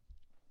some.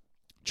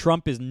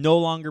 Trump is no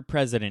longer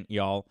president,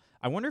 y'all.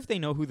 I wonder if they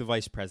know who the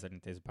vice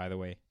president is, by the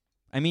way.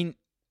 I mean,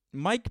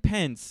 Mike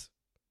Pence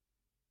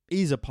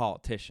is a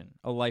politician,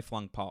 a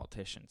lifelong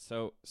politician.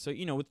 So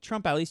with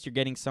Trump, at least you're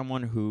getting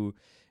someone who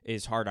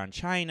is hard on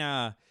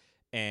China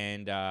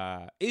and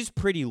is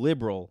pretty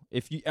liberal.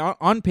 If you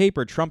on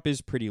paper, Trump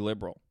is pretty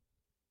liberal.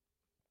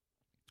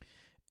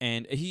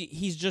 And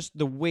he's just,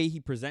 the way he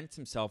presents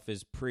himself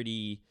is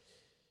pretty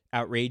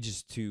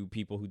outrageous to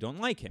people who don't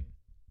like him.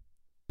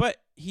 But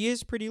he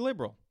is pretty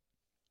liberal,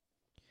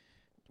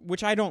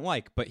 which I don't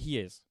like, but he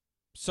is.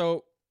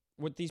 So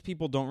what these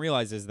people don't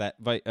realize is that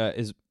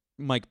is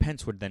Mike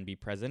Pence would then be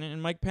president,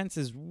 and Mike Pence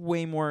is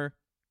way more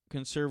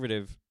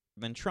conservative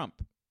than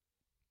Trump.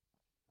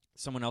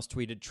 Someone else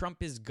tweeted,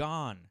 Trump is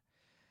gone.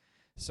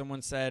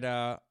 Someone said,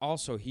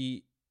 also,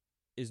 he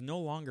is no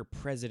longer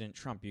President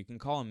Trump. You can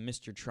call him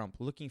Mr. Trump.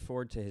 Looking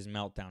forward to his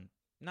meltdown.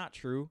 Not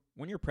true.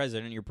 When you're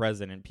president, you're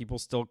president. People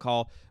still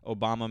call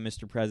Obama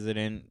Mr.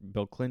 President,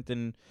 Bill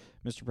Clinton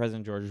Mr.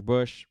 President, George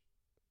Bush,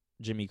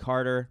 Jimmy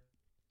Carter.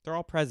 They're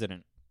all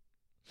president.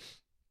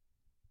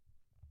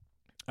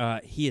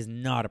 He is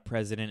not a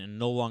president and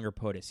no longer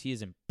POTUS. He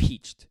is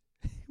impeached.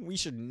 We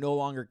should no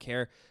longer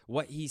care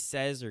what he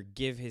says or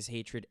give his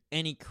hatred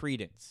any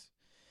credence.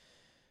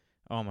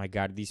 Oh my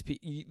God,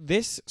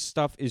 this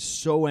stuff is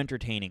so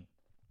entertaining.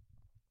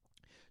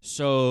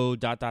 So, ...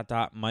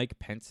 Mike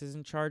Pence is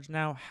in charge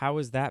now? How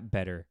is that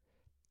better?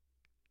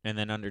 And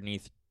then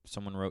underneath,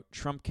 someone wrote,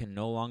 Trump can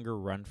no longer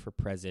run for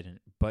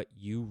president, but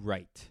you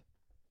right.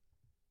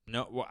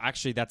 No, well,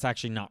 actually, that's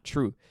actually not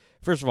true.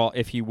 First of all,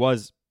 if he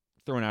was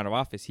thrown out of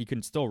office, he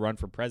can still run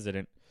for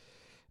president.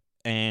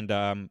 And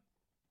and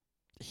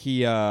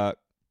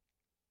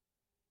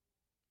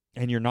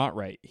you're not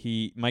right.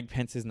 Mike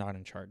Pence is not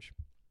in charge.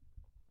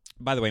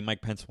 By the way,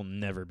 Mike Pence will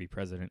never be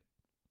president.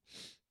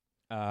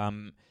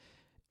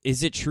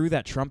 Is it true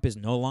that Trump is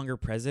no longer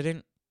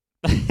president?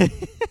 This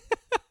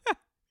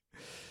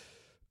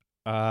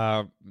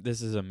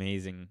is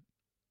amazing.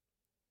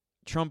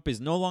 Trump is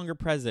no longer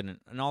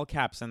president, in all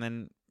caps, and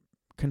then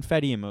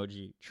confetti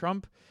emoji.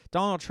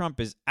 Donald Trump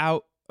is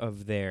out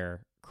of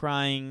there,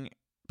 crying,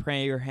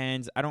 pray your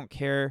hands. I don't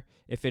care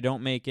if it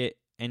don't make it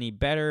any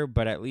better,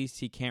 but at least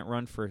he can't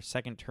run for a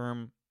second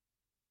term.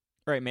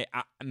 All right,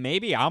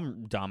 maybe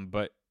I'm dumb,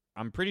 but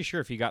I'm pretty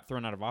sure if he got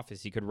thrown out of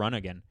office, he could run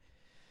again.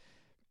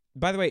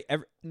 By the way,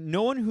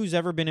 no one who's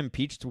ever been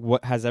impeached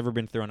has ever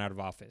been thrown out of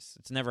office.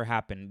 It's never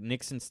happened.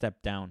 Nixon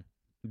stepped down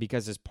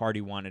because his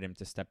party wanted him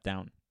to step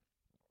down.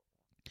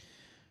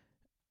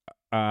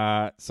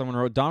 Someone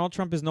wrote, Donald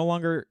Trump is no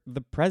longer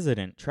the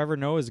president. Trevor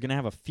Noah is going to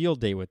have a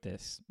field day with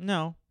this.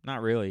 No,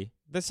 not really.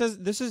 This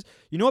is,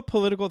 you know what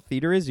political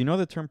theater is? You know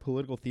the term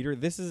political theater?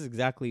 This is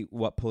exactly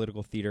what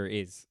political theater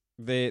is.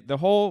 The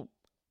whole,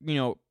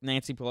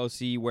 Nancy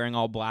Pelosi wearing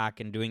all black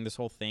and doing this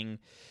whole thing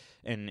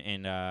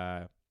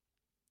and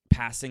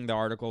passing the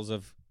articles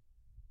of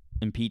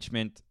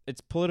impeachment.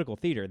 It's political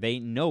theater. They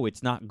know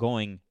it's not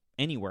going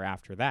anywhere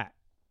after that.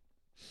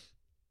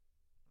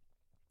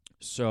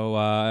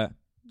 So,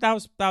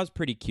 that was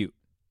pretty cute.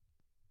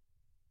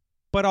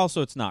 But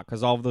also it's not,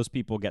 because all of those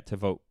people get to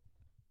vote.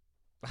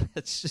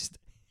 It's just...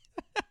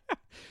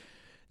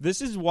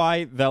 This is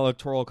why the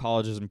Electoral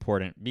College is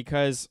important,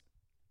 because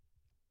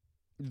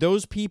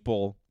those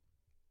people...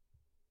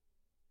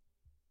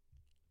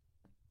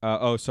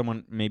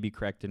 someone maybe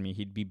corrected me.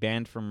 He'd be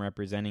banned from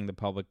representing the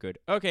public good.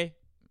 Okay,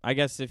 I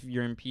guess if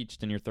you're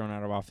impeached and you're thrown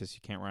out of office,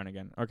 you can't run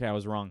again. Okay, I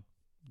was wrong.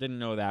 Didn't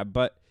know that.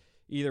 But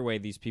either way,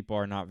 these people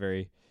are not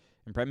very...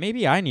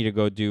 Maybe I need to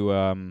go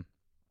do.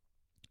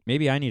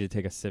 Maybe I need to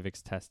take a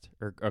civics test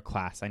or a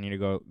class. I need to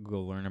go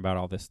learn about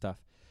all this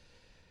stuff.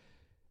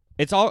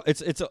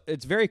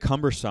 It's very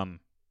cumbersome,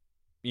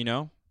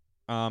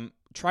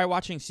 Try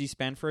watching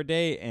C-SPAN for a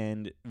day,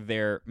 and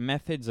their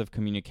methods of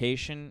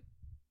communication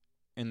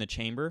in the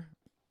chamber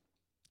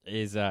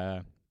is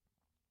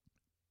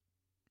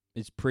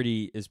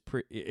pretty.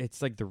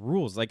 It's like the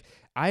rules. Like,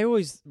 I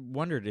always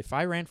wondered if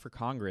I ran for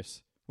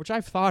Congress, which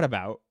I've thought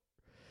about.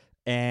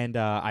 And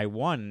I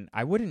won,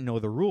 I wouldn't know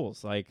the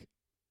rules. Like,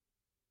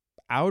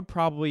 I would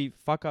probably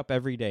fuck up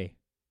every day.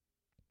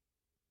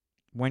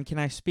 When can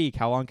I speak?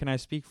 How long can I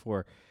speak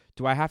for?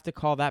 Do I have to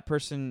call that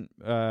person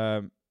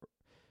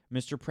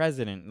Mr.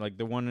 President, like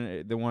the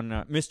one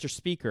Mr.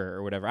 Speaker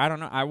or whatever? I don't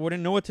know. I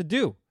wouldn't know what to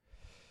do.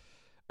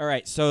 All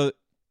right, so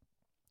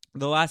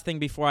the last thing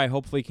before I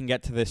hopefully can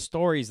get to the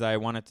stories that I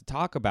wanted to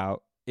talk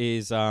about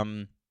is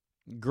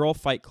Girl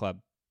Fight Club.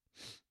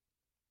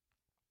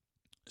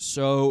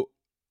 So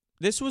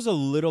this was a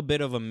little bit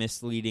of a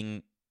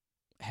misleading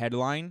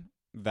headline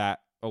that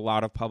a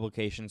lot of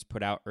publications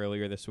put out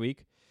earlier this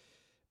week.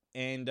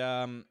 And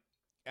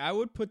I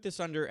would put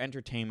this under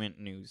entertainment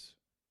news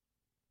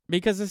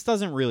because this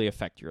doesn't really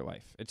affect your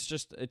life. It's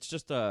just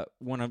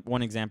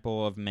one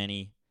example of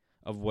many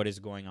of what is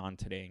going on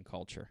today in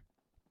culture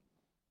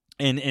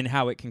and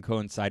how it can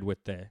coincide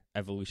with the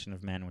evolution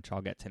of man, which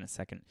I'll get to in a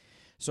second.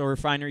 So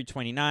Refinery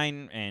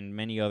 29 and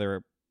many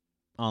other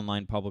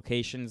online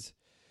publications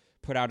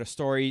put out a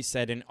story,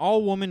 said an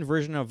all-woman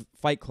version of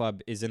Fight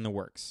Club is in the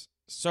works.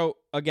 So,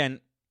 again,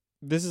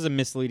 this is a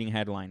misleading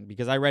headline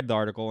because I read the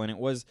article and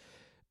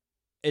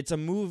it's a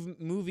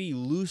movie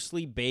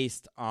loosely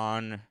based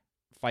on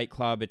Fight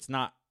Club. It's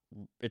not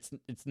like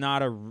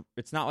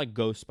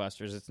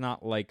Ghostbusters. It's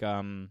not like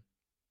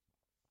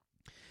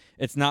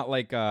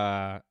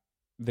the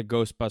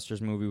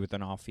Ghostbusters movie with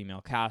an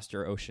all-female cast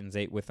or Ocean's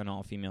 8 with an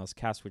all-female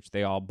cast, which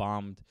they all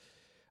bombed.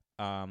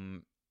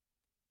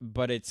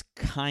 But it's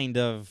kind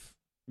of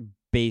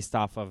based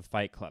off of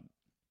Fight Club.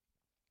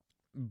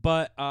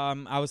 But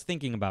I was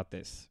thinking about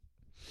this.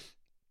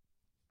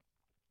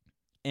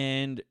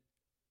 And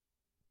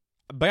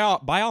by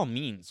all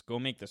means, go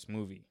make this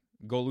movie.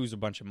 Go lose a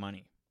bunch of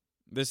money.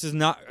 This is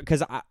not,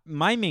 because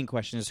my main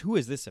question is, who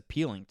is this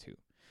appealing to?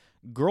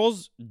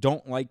 Girls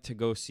don't like to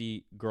go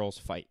see girls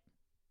fight.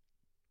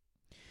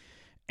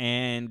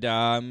 And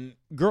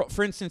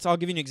for instance, I'll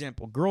give you an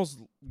example. Girls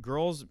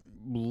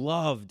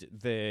loved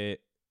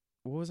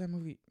what was that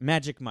movie?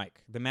 Magic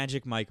Mike. The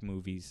Magic Mike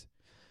movies.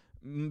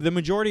 The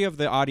majority of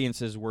the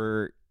audiences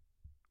were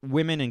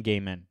women and gay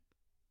men.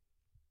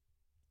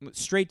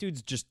 Straight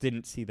dudes just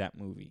didn't see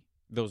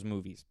those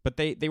movies, but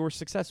they were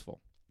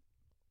successful.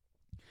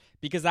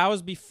 Because that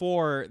was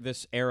before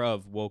this era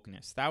of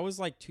wokeness. That was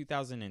like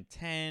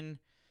 2010.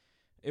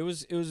 It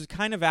was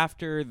kind of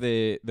after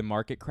the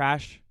market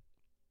crash.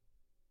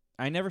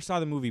 I never saw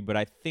the movie, but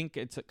I think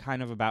it's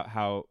kind of about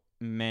how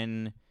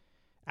men,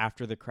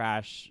 after the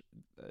crash,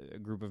 a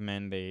group of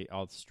men, they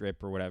all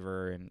strip or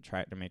whatever and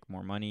try to make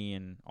more money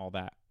and all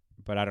that.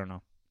 But I don't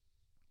know.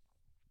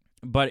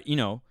 But,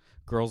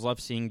 girls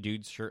love seeing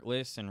dudes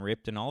shirtless and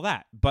ripped and all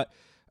that. But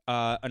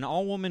an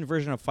all-woman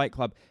version of Fight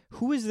Club,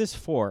 who is this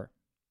for?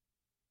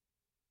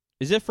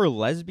 Is it for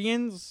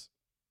lesbians?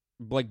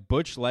 Like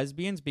butch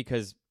lesbians?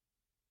 Because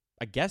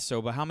I guess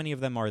so, but how many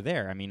of them are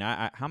there? I mean,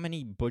 how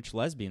many butch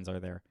lesbians are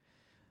there?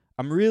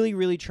 I'm really,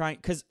 really trying,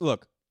 because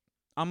look,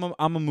 I'm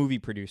a movie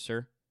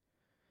producer,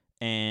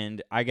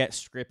 and I get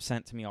scripts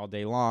sent to me all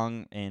day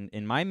long,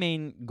 and my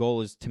main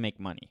goal is to make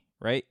money,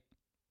 right?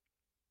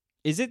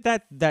 Is it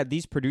that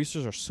these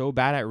producers are so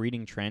bad at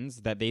reading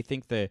trends that they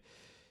think the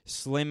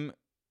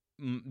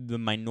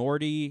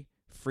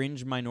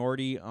fringe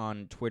minority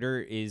on Twitter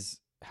is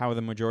how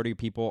the majority of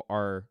people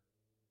are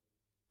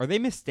they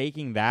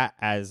mistaking that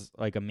as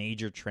like a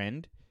major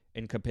trend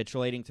and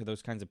capitulating to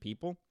those kinds of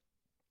people?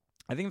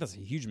 I think that's a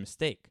huge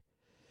mistake.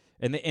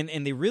 And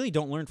they really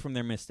don't learn from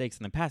their mistakes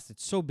in the past.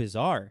 It's so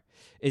bizarre.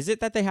 Is it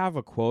that they have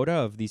a quota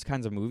of these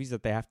kinds of movies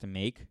that they have to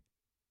make?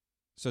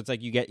 So it's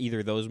like you get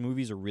either those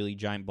movies or really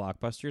giant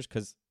blockbusters,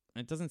 because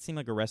it doesn't seem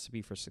like a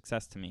recipe for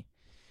success to me.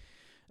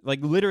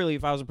 Like literally,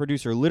 if I was a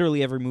producer,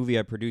 literally every movie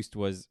I produced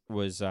was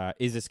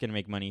is this going to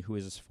make money? Who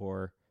is this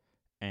for?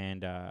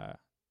 And are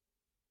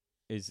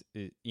we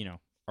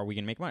going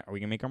to make money? Are we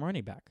going to make our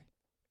money back?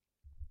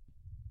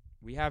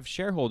 We have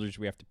shareholders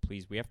we have to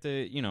please. We have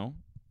to,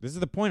 this is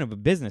the point of a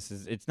business.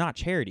 It's not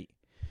charity.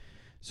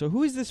 So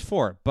who is this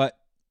for? But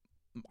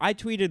I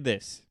tweeted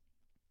this.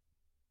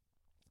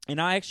 And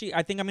I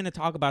think I'm going to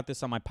talk about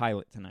this on my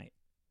pilot tonight.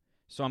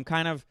 So I'm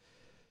kind of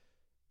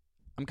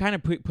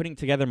putting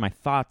together my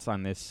thoughts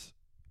on this.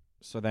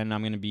 So then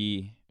I'm going to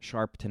be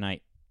sharp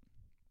tonight.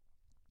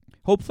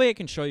 Hopefully I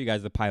can show you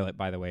guys the pilot,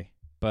 by the way.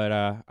 But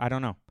I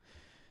don't know.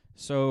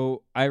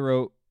 So I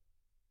wrote,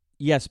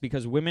 yes,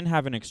 because women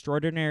have an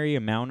extraordinary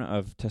amount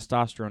of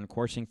testosterone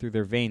coursing through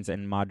their veins,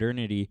 and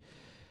modernity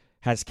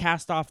has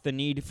cast off the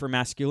need for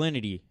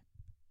masculinity,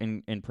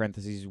 in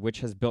parentheses, which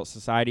has built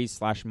societies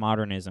 /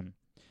 modernism.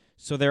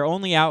 So their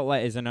only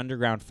outlet is an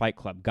underground fight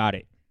club. Got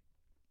it.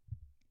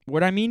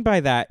 What I mean by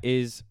that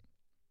is,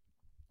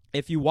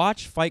 if you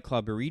watch Fight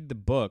Club or read the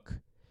book,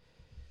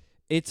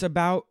 it's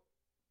about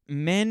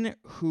men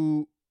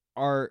who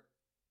are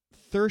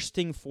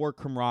thirsting for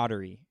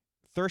camaraderie,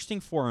 thirsting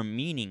for a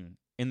meaning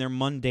in their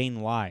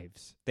mundane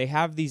lives. They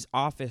have these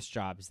office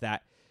jobs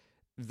that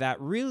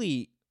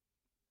really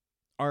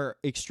are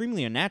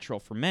extremely unnatural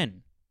for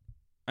men.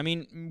 I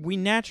mean, we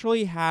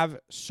naturally have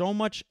so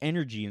much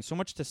energy and so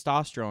much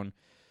testosterone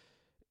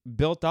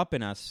built up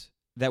in us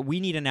that we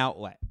need an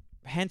outlet.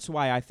 Hence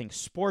why I think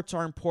sports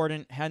are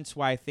important. Hence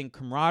why I think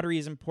camaraderie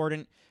is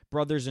important.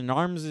 Brothers in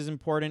arms is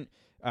important.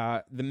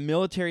 The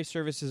military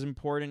service is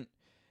important.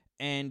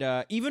 And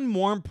even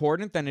more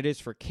important than it is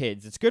for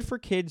kids. It's good for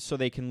kids so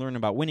they can learn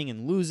about winning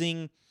and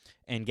losing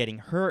and getting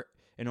hurt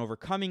and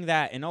overcoming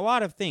that and a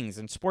lot of things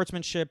and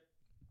sportsmanship.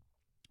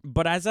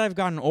 But as I've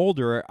gotten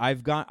older,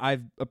 I've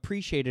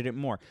appreciated it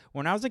more.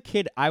 When I was a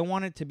kid, I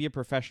wanted to be a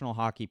professional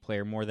hockey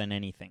player more than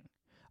anything.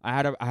 I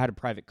had a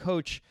private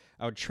coach.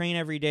 I would train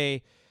every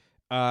day.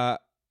 But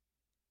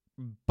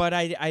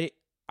I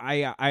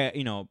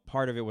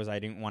part of it was I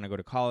didn't want to go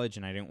to college,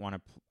 and I didn't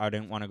want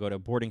to go to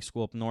boarding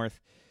school up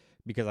north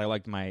because I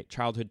liked my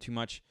childhood too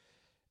much.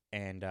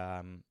 And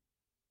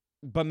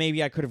but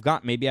maybe I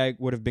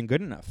would have been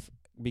good enough,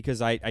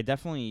 because I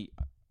definitely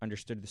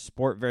understood the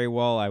sport very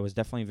well. I was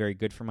definitely very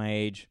good for my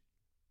age.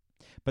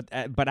 But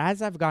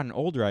as I've gotten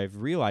older, I've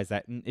realized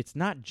that it's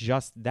not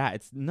just that.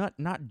 It's not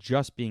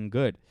just being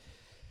good.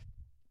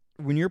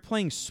 When you're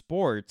playing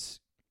sports,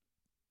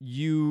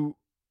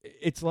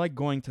 it's like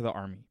going to the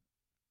army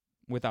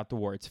without the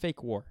war. It's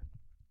fake war.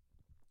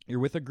 You're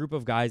with a group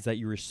of guys that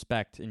you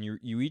respect, and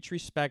you each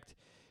respect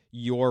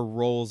your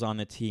roles on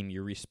the team.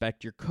 You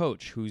respect your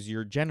coach, who's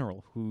your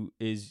general, who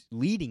is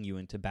leading you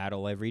into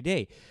battle every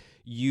day.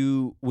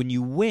 When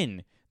you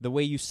win, the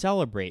way you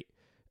celebrate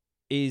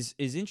is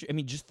interesting. I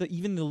mean, just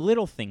even the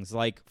little things,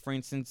 like, for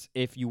instance,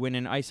 if you win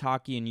in ice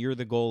hockey and you're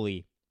the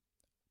goalie,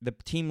 the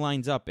team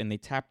lines up and they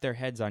tap their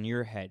heads on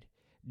your head.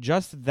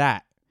 Just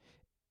that,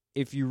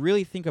 if you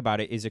really think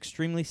about it, is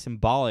extremely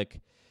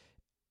symbolic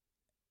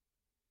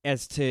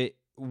as to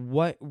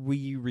what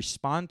we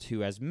respond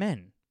to as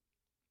men.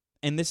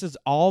 And this is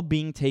all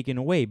being taken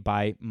away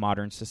by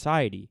modern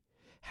society.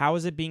 How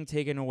is it being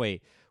taken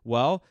away?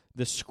 Well,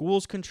 the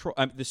schools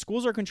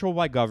are controlled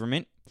by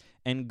government,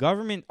 and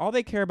government, all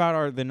they care about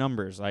are the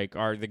numbers. Like,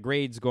 are the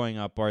grades going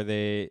up?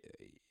 I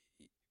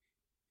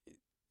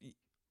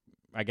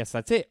guess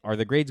that's it. Are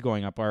the grades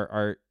going up?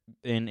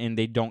 And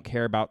they don't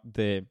care about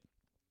the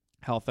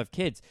health of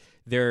kids.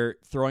 They're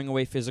throwing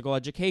away physical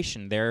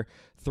education. They're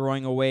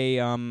throwing away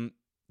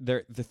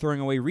they're throwing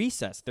away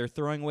recess. They're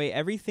throwing away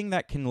everything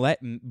that can let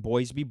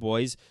boys be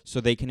boys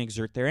so they can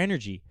exert their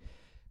energy.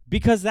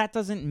 Because that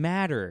doesn't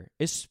matter,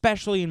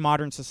 especially in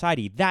modern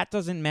society. That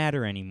doesn't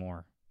matter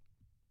anymore.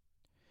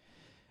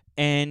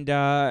 And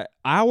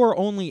our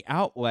only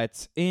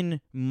outlets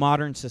in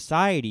modern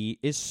society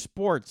is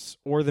sports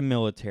or the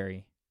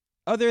military.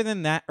 Other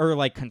than that, or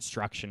like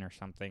construction or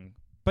something.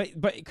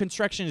 But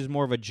construction is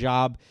more of a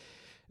job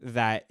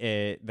that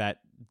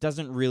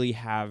doesn't really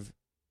have,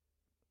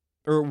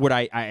 or what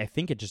I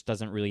think it just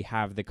doesn't really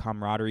have the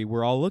camaraderie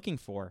we're all looking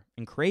for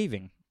and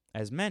craving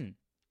as men.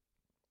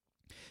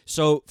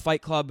 So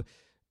Fight Club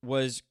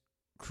was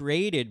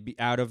created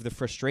out of the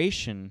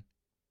frustration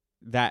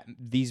that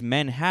these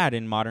men had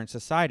in modern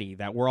society,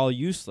 that we're all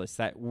useless,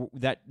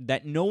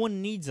 that no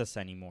one needs us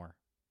anymore,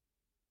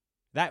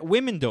 that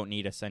women don't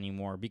need us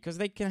anymore because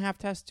they can have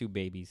test tube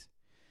babies,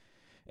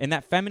 and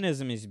that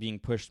feminism is being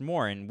pushed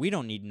more, and we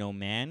don't need no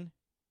man,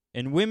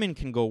 and women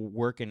can go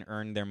work and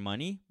earn their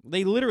money.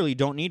 They literally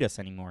don't need us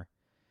anymore.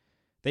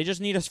 They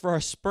just need us for our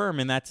sperm,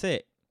 and that's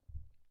it.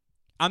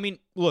 I mean,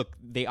 look,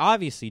 they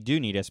obviously do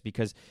need us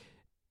because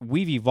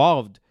we've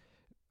evolved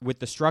with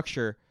the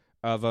structure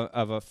of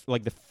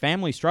like the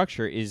family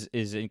structure is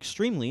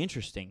extremely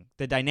interesting.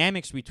 The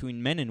dynamics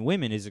between men and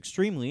women is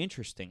extremely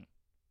interesting.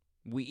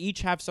 We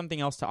each have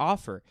something else to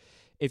offer.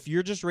 If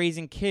you're just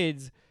raising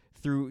kids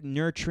through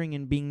nurturing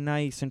and being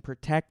nice and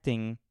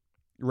protecting,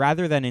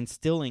 rather than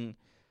instilling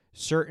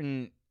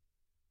certain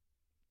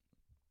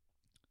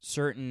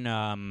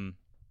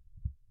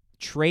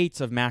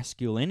traits of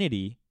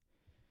masculinity,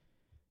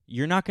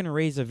 you're not going to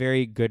raise a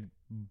very good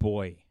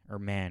boy or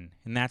man.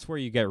 And that's where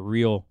you get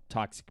real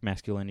toxic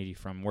masculinity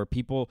from, where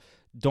people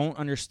don't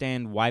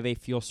understand why they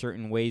feel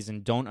certain ways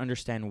and don't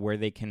understand where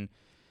they can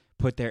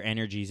put their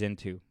energies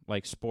into,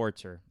 like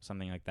sports or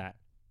something like that.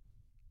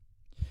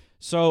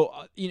 So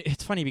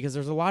it's funny because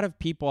there's a lot of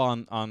people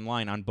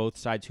online on both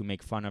sides who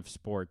make fun of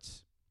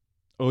sports.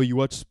 Oh, you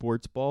watch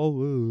sports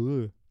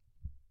ball?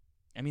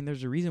 I mean,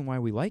 there's a reason why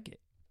we like it.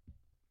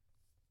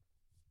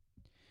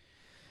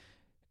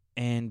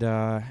 And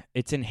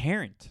it's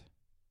inherent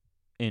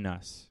in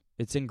us.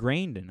 It's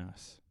ingrained in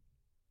us.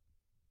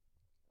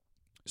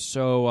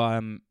 So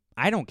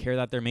I don't care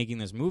that they're making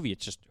this movie.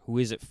 It's just, who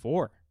is it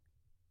for?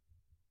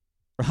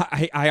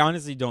 I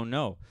honestly don't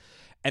know.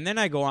 And then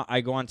I go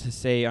on to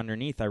say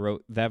underneath, I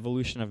wrote The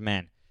Evolution of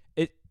Man.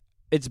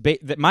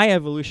 My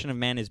evolution of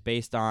man is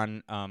based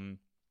on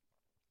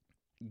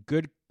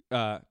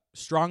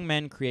strong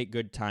men create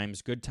good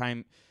times.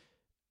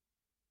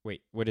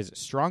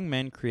 Strong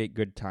men create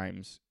good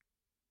times.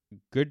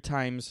 Good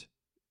times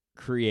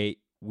create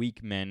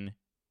weak men,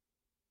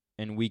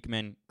 and weak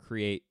men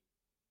create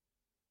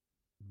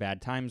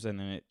bad times, and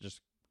then it just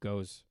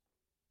goes.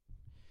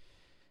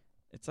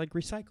 It's like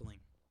recycling.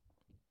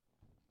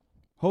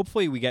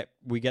 Hopefully we get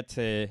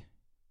to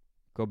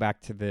go back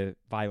to the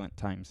violent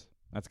times.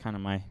 That's kind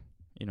of my,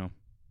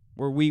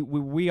 where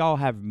we all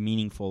have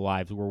meaningful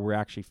lives, where we're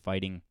actually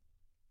fighting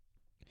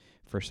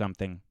for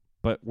something,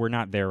 but we're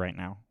not there right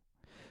now.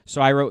 So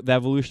I wrote The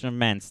Evolution of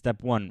Man.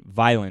 Step 1,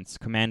 violence,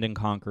 command and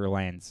conquer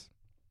lands.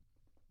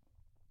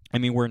 I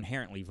mean, we're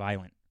inherently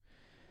violent.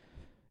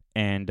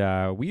 And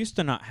we used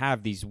to not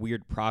have these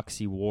weird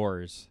proxy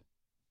wars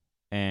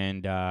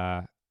and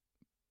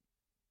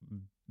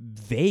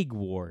vague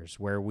wars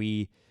where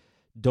we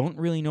don't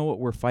really know what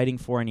we're fighting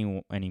for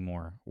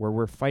anymore, where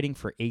we're fighting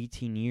for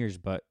 18 years,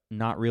 but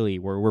not really,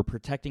 where we're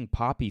protecting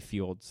poppy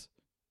fields.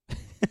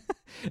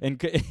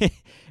 And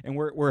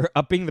we're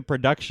upping the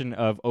production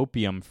of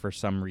opium for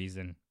some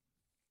reason.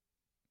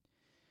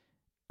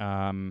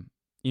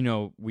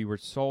 We were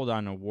sold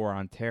on a war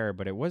on terror,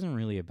 but it wasn't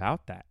really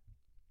about that.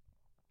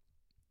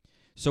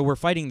 So we're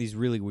fighting these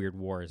really weird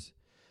wars.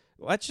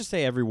 Let's just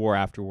say every war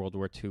after World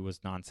War II was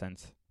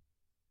nonsense.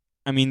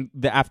 I mean,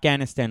 the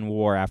Afghanistan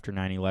war after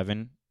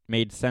 9/11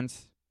 made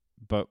sense,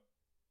 but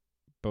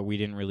we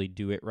didn't really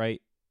do it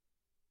right.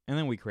 And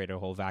then we created a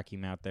whole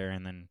vacuum out there,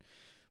 and then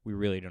we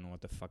really don't know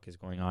what the fuck is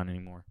going on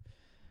anymore.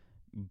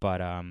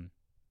 But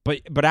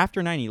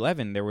after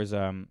 9/11, there was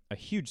a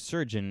huge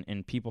surge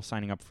in people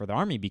signing up for the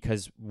army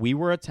because we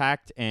were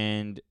attacked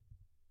and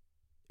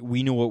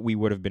we knew what we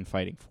would have been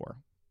fighting for.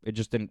 It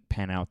just didn't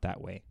pan out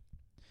that way.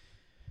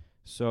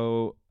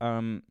 So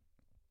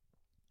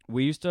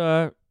we used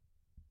to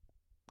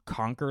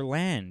conquer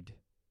land,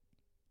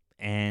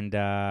 and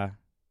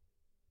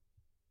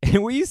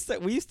we used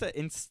to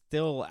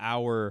instill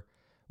our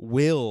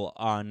will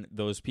on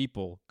those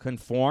people.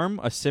 Conform,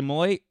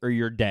 assimilate, or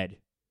you're dead.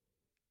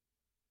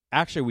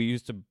 Actually, we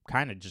used to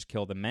kind of just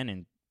kill the men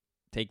and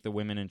take the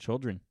women and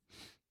children.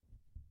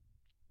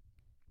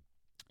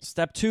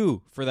 Step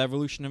 2 for the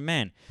evolution of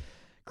man: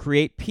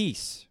 create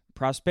peace,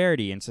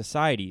 prosperity in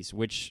societies,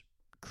 which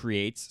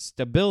creates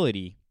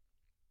stability.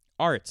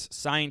 Arts,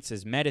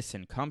 sciences,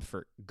 medicine,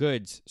 comfort,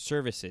 goods,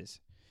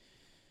 services.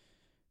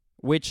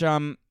 Which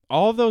all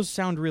of those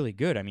sound really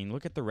good. I mean,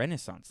 look at the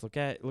Renaissance. Look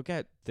at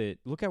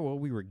what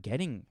we were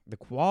getting, the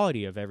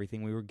quality of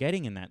everything we were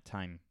getting in that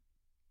time.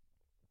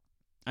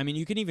 I mean,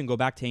 you can even go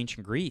back to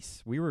ancient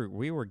Greece. We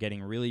were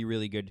getting really,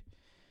 really good.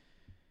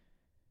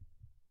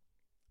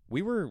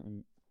 We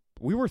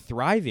were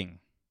thriving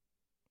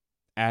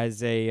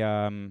as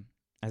a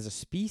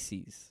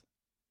species.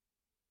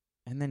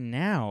 And then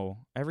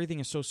now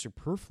everything is so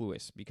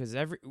superfluous because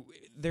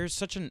there's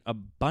such an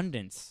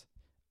abundance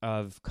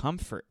of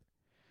comfort.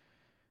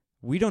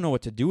 We don't know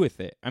what to do with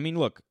it. I mean,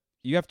 look,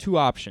 you have two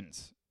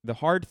options: the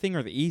hard thing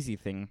or the easy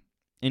thing.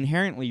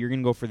 Inherently, you're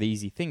going to go for the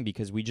easy thing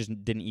because we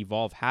just didn't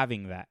evolve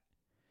having that.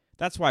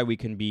 That's why we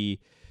can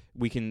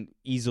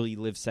easily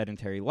live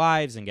sedentary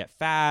lives and get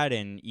fat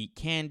and eat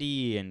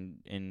candy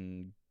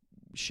and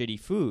shitty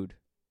food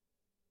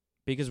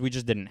because we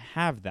just didn't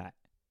have that.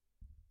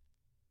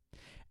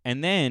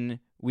 And then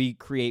we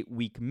create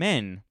weak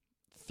men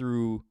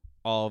through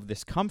all of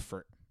this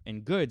comfort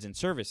and goods and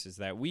services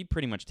that we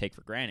pretty much take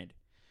for granted.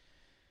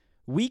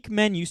 Weak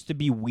men used to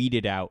be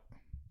weeded out.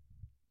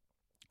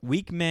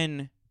 Weak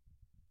men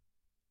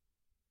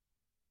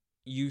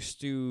used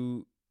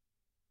to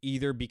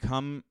either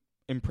become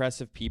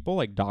impressive people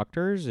like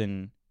doctors,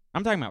 and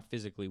I'm talking about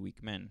physically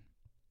weak men,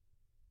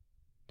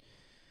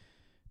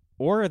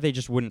 or they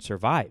just wouldn't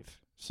survive.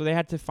 So they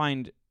had to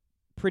find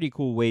pretty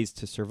cool ways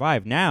to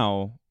survive.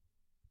 Now,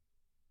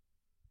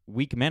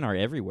 weak men are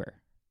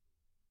everywhere.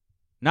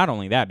 Not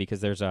only that,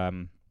 because there's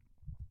a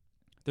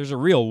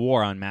real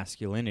war on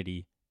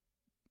masculinity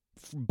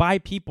by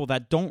people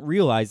that don't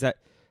realize that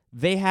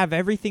they have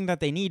everything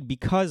that they need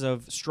because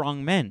of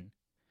strong men.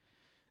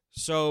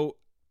 So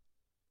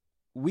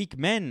weak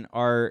men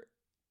are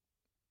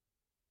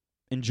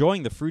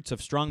enjoying the fruits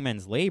of strong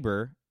men's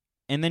labor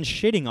and then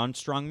shitting on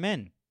strong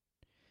men.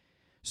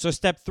 So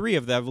step 3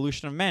 of the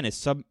evolution of man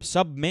is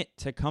submit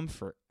to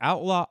comfort.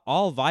 Outlaw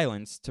all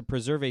violence to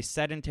preserve a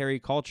sedentary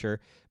culture.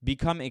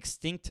 Become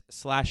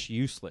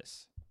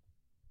extinct/useless.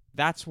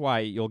 That's why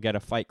you'll get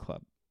a fight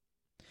club.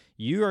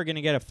 You are going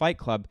to get a fight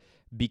club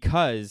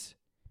because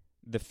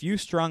the few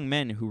strong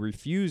men who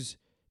refuse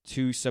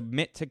to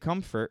submit to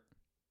comfort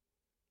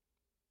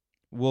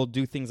will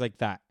do things like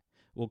that.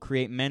 We'll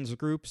create men's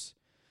groups.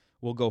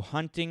 We'll go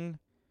hunting.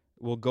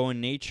 We'll go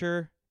in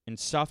nature and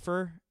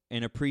suffer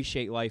and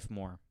appreciate life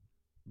more.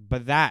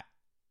 But that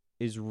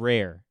is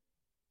rare.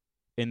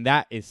 And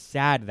that is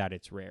sad that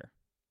it's rare.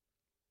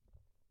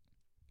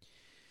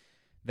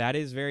 That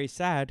is very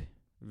sad.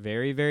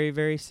 Very, very,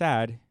 very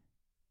sad.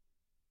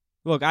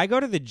 Look, I go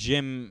to the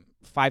gym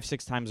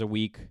 5-6 times a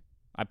week.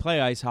 I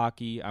play ice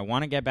hockey. I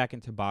want to get back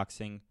into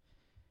boxing.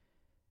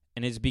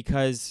 And it's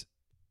because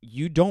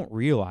you don't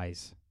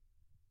realize,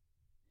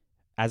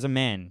 as a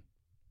man,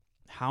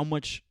 how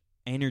much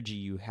energy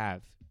you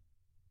have.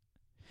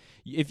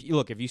 If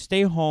you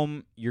stay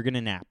home, you're going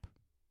to nap.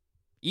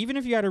 Even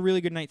if you had a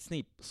really good night's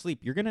sleep,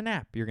 you're going to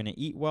nap. You're going to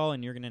eat well,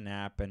 and you're going to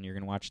nap, and you're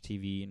going to watch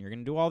TV, and you're going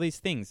to do all these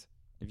things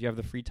if you have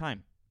the free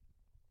time.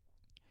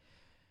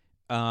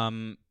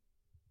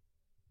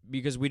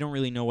 Because we don't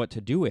really know what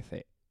to do with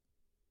it.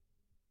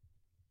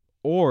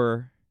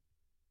 Or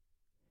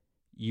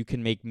you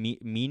can make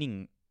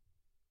meaningful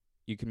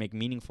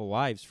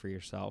lives for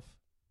yourself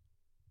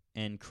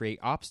and create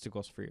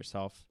obstacles for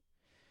yourself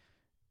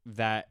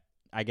that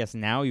I guess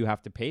now you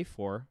have to pay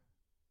for,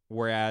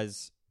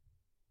 whereas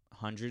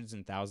hundreds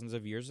and thousands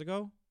of years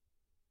ago,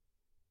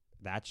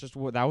 that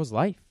was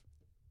life.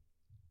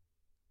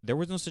 There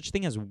was no such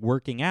thing as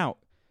working out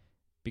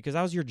because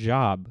that was your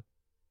job.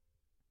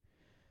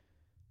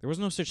 There was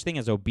no such thing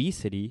as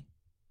obesity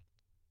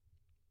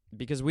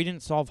because we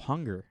didn't solve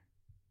hunger.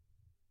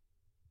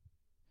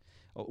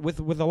 With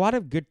a lot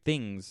of good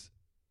things,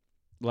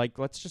 like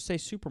let's just say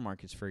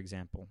supermarkets, for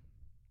example,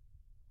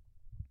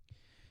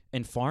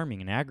 and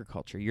farming and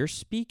agriculture, you're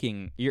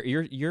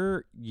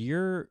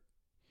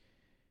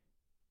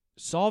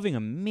solving a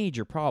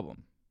major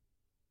problem,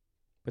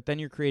 but then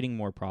you're creating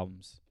more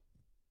problems.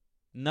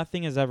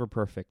 Nothing is ever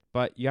perfect,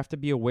 but you have to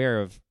be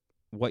aware of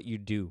what you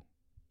do.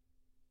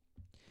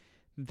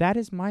 That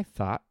is my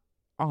thought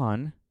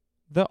on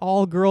the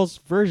all-girls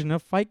version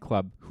of Fight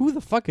Club. Who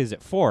the fuck is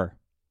it for?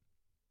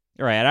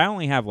 All right, I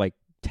only have like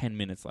 10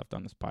 minutes left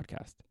on this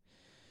podcast.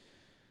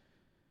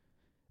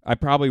 I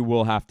probably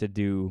will have to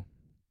do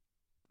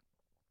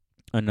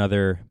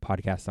another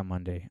podcast on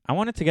Monday. I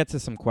wanted to get to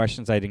some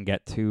questions I didn't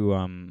get to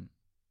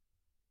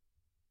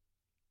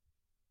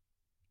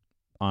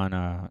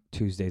on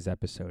Tuesday's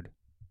episode.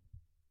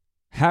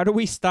 How do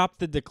we stop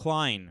the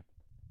decline?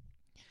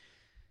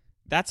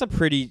 That's a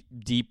pretty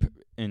deep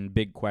and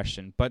big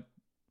question, but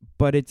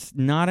it's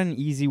not an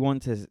easy one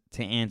to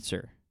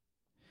answer.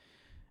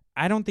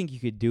 I don't think you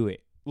could do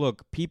it.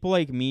 Look, people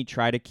like me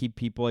try to keep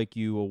people like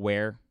you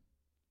aware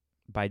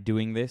by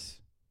doing this.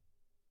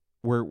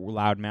 We're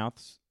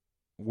loudmouths.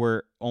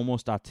 we're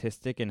almost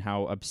autistic in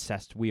how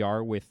obsessed we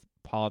are with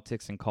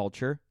politics and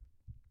culture.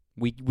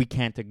 We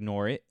can't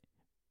ignore it.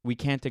 We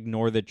can't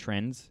ignore the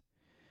trends.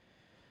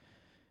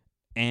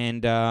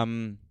 And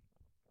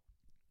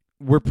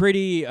we're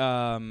pretty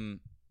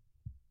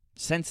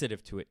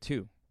sensitive to it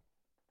too.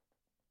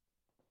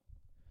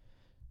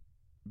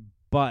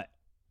 But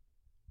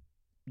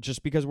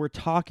just because we're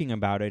talking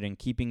about it and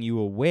keeping you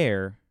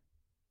aware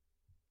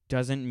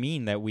doesn't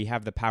mean that we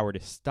have the power to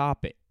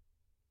stop it.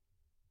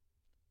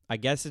 I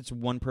guess it's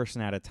one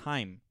person at a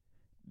time.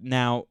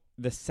 Now,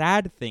 the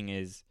sad thing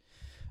is,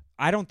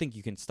 I don't think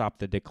you can stop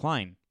the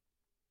decline.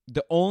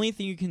 The only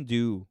thing you can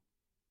do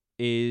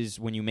is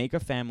when you make a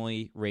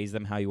family, raise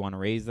them how you want to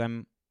raise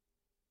them,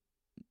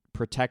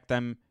 protect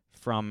them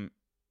from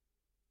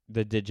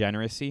the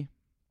degeneracy.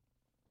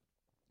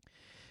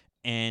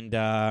 And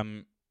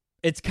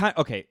it's kind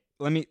of, okay,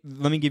 let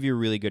me give you a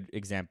really good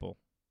example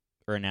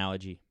or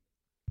analogy.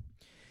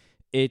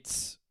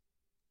 It's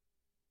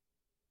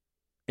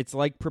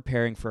like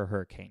preparing for a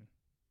hurricane.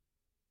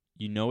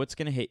 You know it's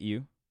going to hit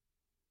you.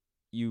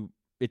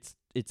 It's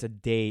a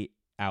day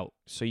out,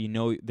 so you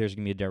know there's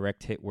going to be a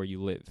direct hit where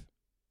you live.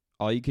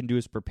 All you can do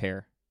is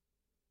prepare.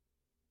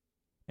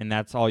 And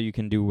that's all you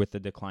can do with the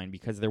decline,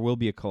 because there will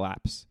be a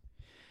collapse.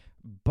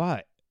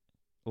 But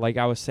like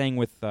I was saying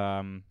with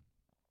the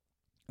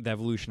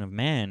evolution of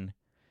man,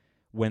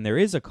 when there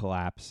is a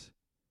collapse,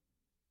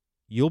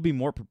 you'll be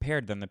more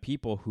prepared than the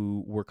people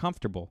who were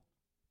comfortable.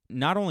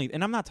 Not only,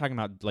 and I'm not talking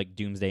about like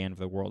doomsday end of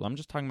the world, I'm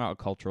just talking about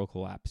a cultural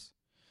collapse.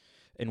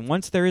 And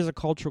once there is a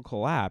cultural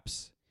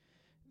collapse,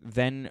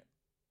 then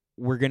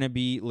we're going to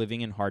be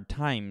living in hard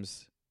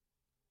times,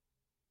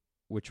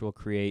 which will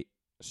create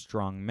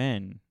strong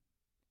men,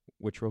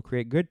 which will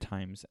create good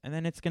times. And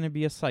then it's going to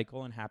be a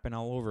cycle and happen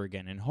all over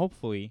again. And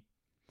hopefully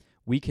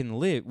we can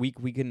live, we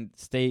can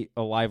stay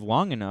alive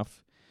long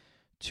enough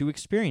to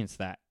experience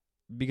that.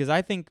 Because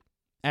I think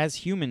as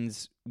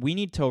humans, we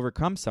need to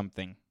overcome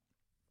something.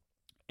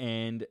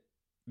 And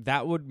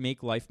that would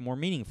make life more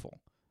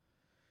meaningful.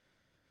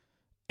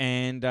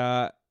 And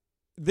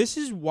this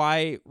is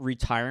why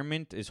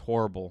retirement is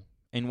horrible.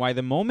 And why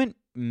the moment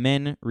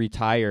men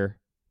retire,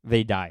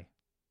 they die.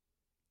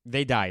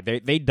 They die.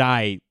 They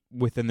die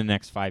within the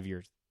next 5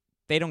 years.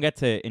 They don't get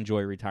to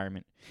enjoy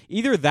retirement.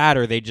 Either that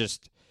or they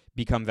just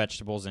become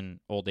vegetables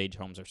in old age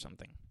homes or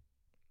something.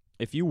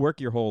 If you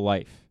work your whole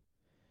life,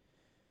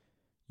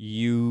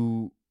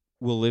 you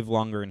will live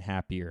longer and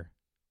happier.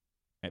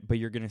 But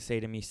you're going to say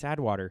to me,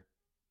 Sadwater,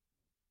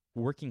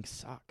 working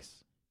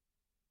sucks.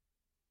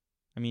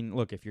 I mean,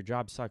 look, if your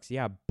job sucks,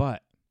 yeah,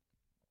 but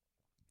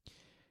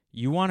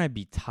you want to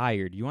be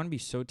tired. You want to be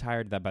so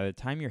tired that by the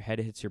time your head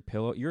hits your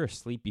pillow, you're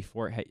asleep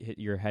before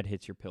your head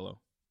hits your pillow.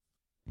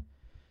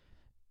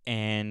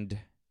 And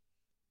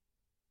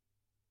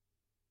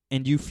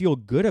you feel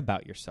good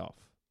about yourself.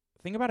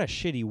 Think about a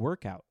shitty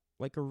workout,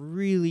 like a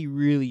really,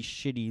 really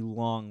shitty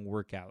long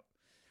workout.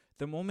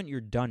 The moment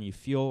you're done, you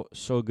feel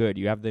so good.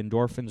 You have the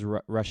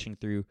endorphins rushing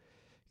through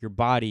your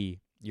body.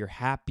 You're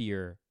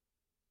happier.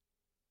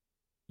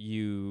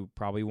 You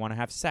probably want to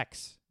have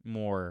sex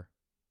more.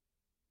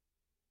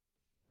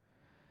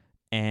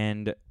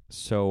 And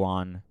so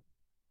on.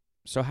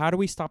 So how do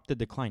we stop the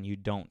decline? You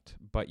don't,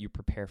 but you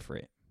prepare for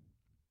it.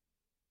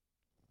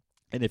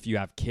 And if you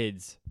have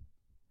kids,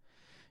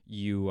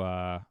 you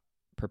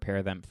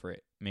prepare them for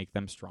it. Make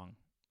them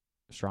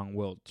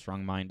strong-willed,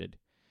 strong-minded.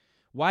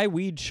 Why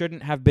weed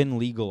shouldn't have been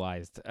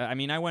legalized. I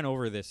mean, I went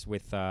over this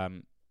with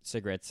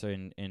cigarettes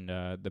and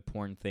the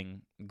porn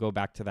thing. Go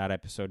back to that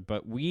episode.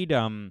 But weed,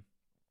 I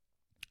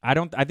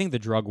think the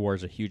drug war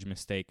is a huge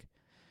mistake.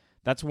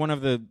 That's one of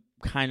the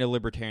kind of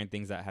libertarian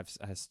things that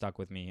has stuck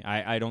with me.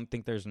 I don't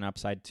think there's an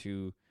upside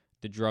to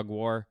the drug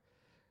war.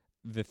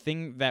 The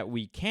thing that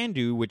we can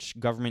do, which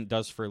government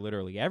does for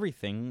literally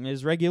everything,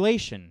 is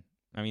regulation.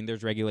 I mean,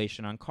 there's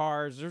regulation on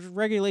cars. There's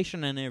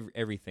regulation on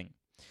everything.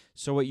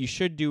 So what you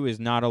should do is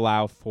not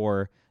allow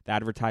for the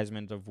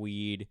advertisement of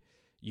weed.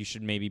 You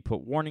should maybe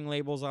put warning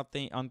labels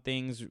on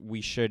things.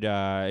 We should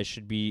it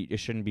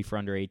shouldn't be for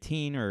under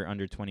 18 or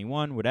under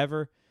 21,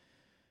 whatever.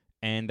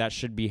 And that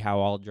should be how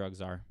all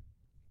drugs are.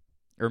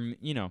 Or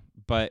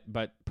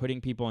but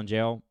putting people in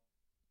jail,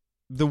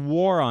 the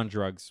war on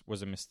drugs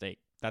was a mistake.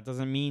 That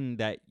doesn't mean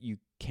that you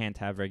can't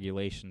have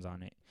regulations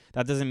on it.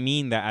 That doesn't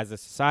mean that as a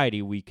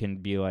society we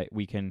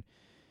can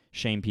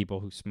shame people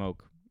who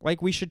smoke. Like,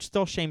 we should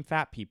still shame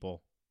fat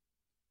people.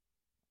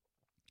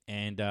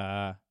 And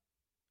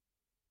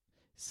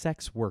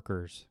sex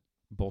workers.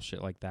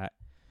 Bullshit like that.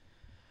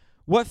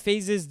 What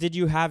phases did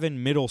you have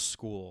in middle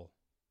school?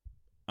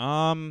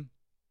 I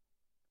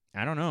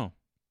don't know.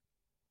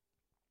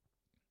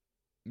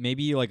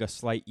 Maybe like a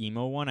slight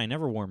emo one. I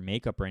never wore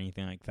makeup or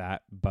anything like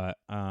that. But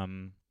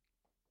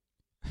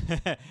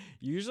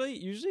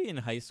usually in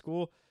high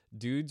school,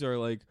 dudes are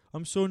like,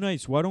 I'm so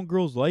nice. Why don't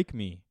girls like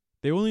me?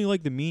 They only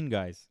like the mean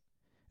guys.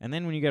 And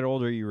then when you get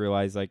older, you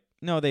realize, like,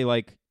 no, they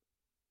like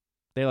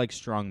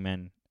strong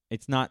men.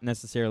 It's not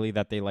necessarily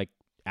that they like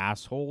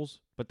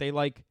assholes, but they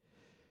like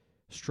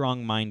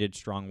strong-minded,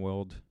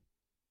 strong-willed.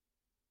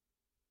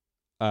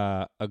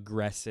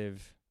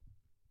 aggressive,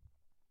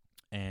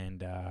 and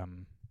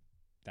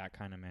that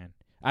kind of man.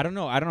 I don't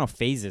know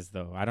phases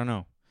though. I don't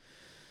know.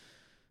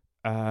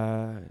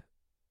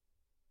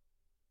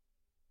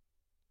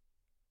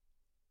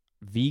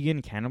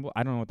 Vegan cannibal?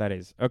 I don't know what that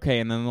is. Okay,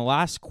 and then the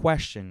last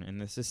question,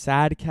 and this is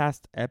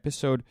Sadcast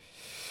episode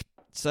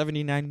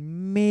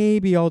 79.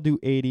 Maybe I'll do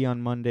 80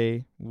 on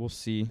Monday. We'll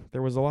see.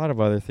 There was a lot of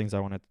other things I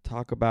wanted to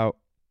talk about.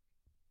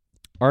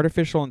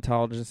 Artificial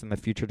intelligence and the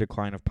future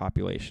decline of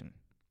population.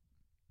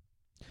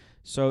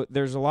 So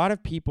there's a lot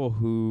of people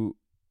who,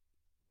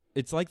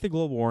 it's like the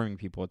global warming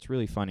people. It's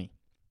really funny.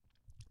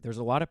 There's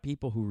a lot of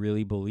people who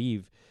really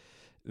believe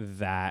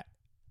that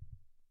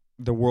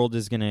the world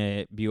is going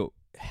to be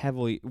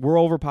we're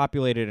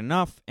overpopulated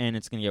enough, and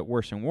it's going to get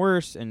worse and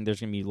worse, and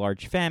there's going to be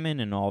large famine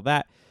and all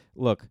that.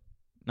 Look,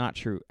 not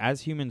true.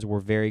 As humans,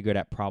 we're very good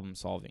at problem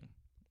solving,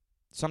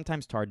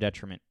 sometimes to our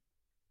detriment.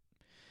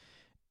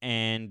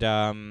 And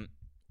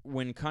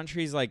when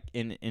countries like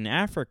in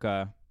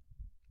Africa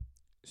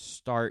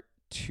start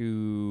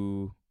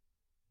to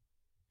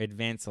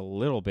advance a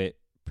little bit,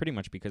 pretty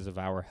much because of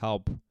our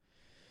help,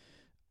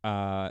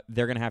 they're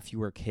going to have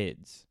fewer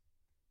kids.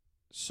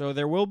 So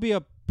there will be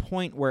a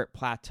point where it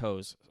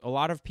plateaus. A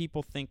lot of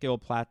people think it'll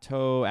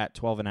plateau at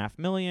 12.5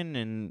 million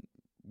and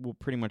will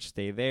pretty much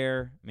stay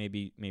there,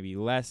 maybe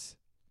less.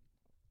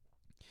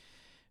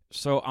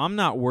 So I'm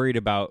not worried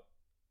about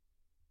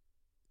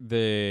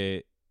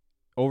the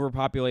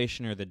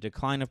overpopulation or the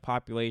decline of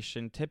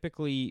population.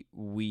 Typically,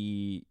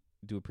 we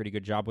do a pretty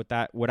good job with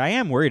that. What I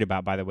am worried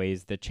about, by the way,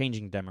 is the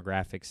changing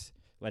demographics,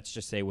 let's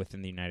just say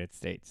within the United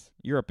States.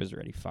 Europe is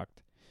already fucked.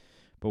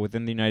 But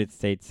within the United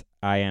States,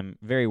 I am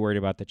very worried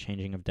about the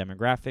changing of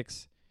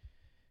demographics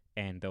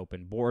and the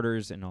open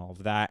borders and all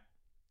of that.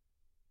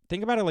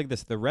 Think about it like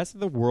this. The rest of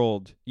the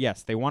world,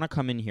 yes, they want to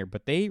come in here,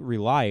 but they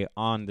rely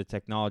on the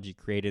technology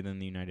created in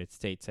the United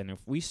States. And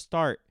if we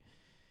start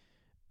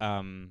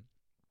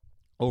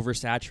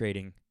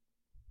oversaturating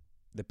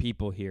the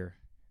people here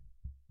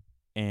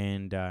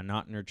and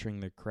not nurturing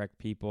the correct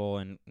people,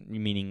 and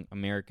meaning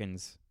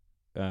Americans,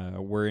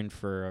 we're in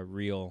for a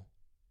real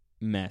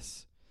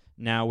mess.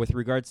 Now, with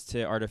regards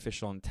to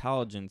artificial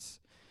intelligence,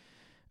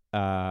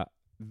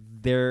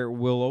 there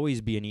will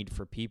always be a need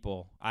for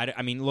people.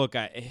 I mean, look,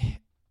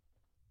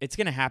 it's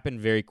going to happen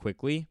very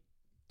quickly,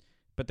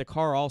 but the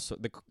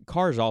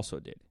cars also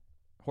did.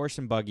 Horse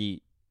and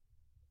buggy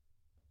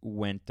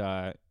went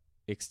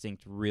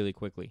extinct really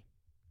quickly.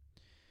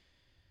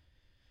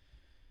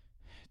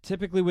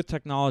 Typically with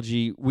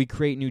technology, we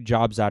create new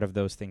jobs out of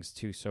those things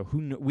too. So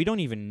we don't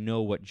even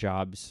know what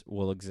jobs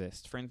will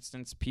exist. For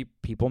instance,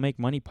 people make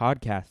money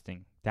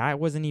podcasting. That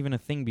wasn't even a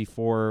thing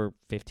before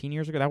 15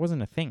 years ago. That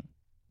wasn't a thing.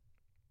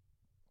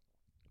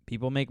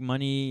 People make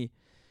money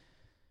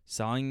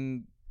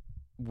selling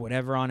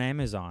whatever on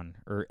Amazon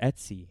or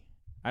Etsy.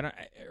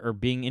 Or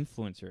being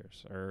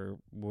influencers, or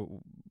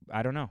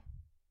I don't know.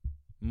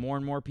 More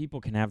and more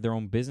people can have their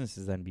own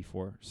businesses than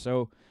before.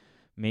 So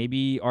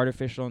maybe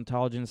artificial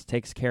intelligence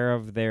takes care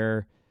of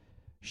their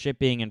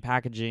shipping and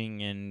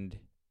packaging and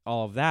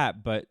all of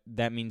that, but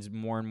that means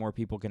more and more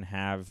people can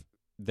have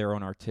their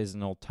own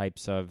artisanal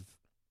types of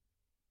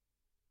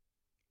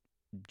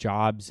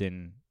jobs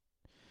and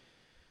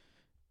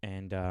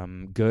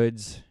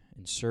goods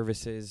and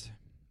services.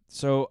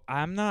 So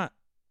I'm not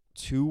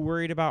too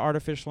worried about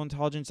artificial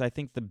intelligence. I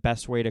think the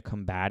best way to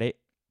combat it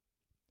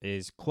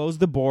is close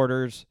the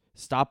borders,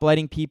 stop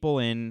letting people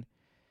in,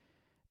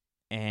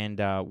 and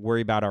worry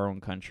about our own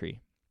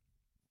country.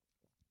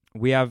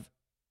 We have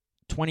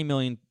 20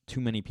 million too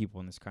many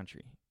people in this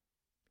country,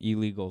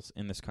 illegals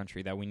in this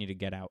country that we need to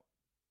get out.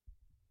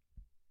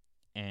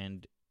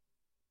 And,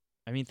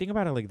 I mean, think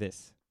about it like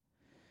this.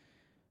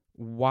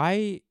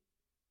 Why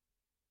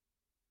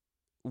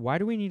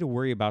do we need to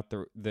worry about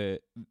the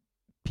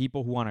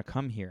people who want to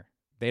come here?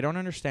 They don't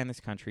understand this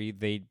country.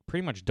 They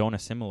pretty much don't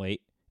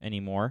assimilate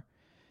anymore.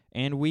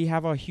 And we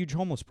have a huge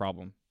homeless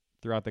problem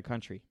throughout the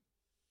country.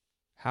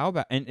 How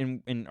about,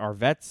 and our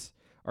vets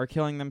are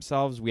killing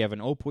themselves. We have an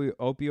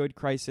opioid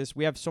crisis.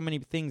 We have so many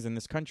things in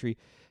this country.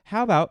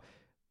 How about,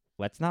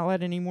 let's not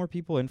let any more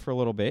people in for a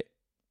little bit,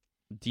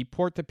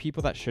 deport the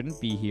people that shouldn't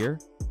be here,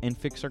 and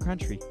fix our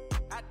country.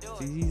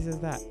 It's as easy as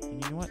that.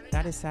 And you know what?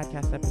 That is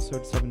Sadcast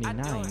episode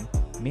 79.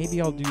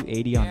 Maybe I'll do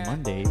 80 on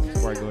Monday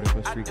before I go to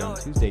Costa Rica on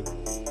Tuesday.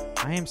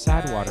 I am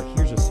Sadwater.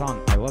 Here's a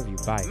song. I love you.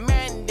 Bye.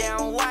 Man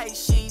down white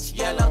sheets,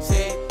 yellow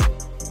tape.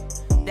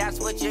 That's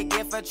what you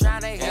get for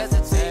trying to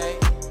hesitate.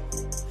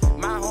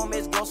 My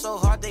homies go so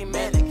hard they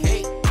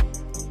medicate.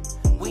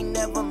 We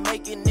never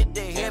making it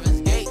to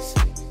heaven's gates.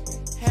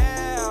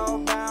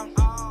 Hellbound,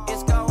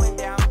 it's going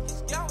down.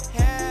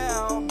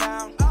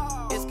 Hellbound,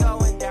 it's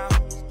going down.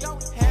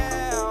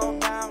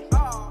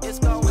 Hellbound, it's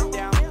going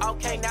down.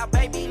 Okay, now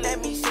baby,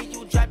 let me see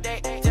you drop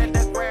that to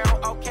the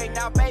ground. Okay,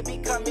 now baby,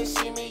 come and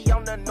see me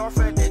on the north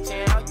of the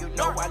town. You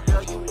know I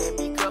love you, let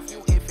me cuff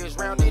you if it's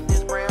round in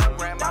this brown.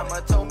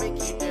 Grandmama told me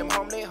keep them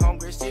homely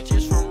hungry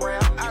stitches from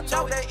round. I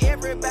told her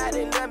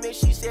everybody love me.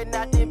 She said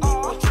not them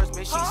people trust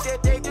me. She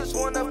said they just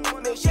wanna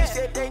fuck me. She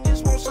said they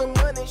just want some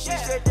money.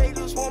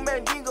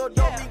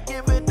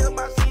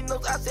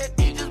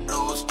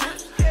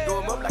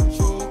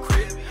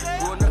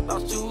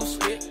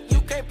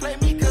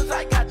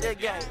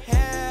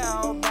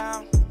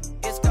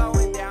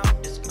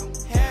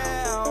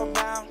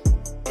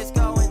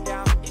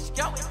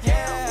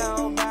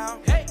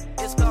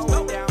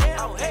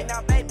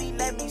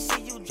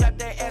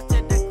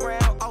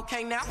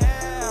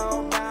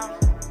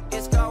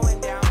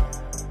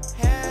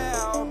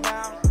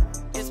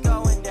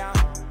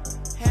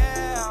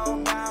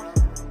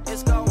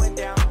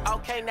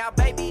 right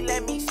now, baby,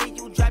 let me see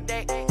you drop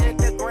that to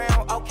the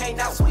ground. Okay,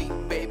 now sweet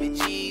baby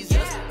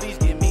Jesus, please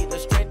give me the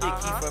strength to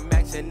keep from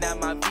maxing out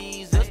my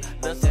visas.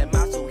 Let's have my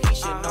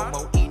suhisha, no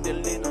more eat the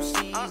little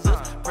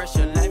Caesars.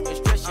 Pressure life is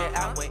stretching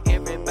out when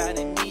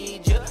everybody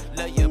needs you.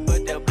 Love your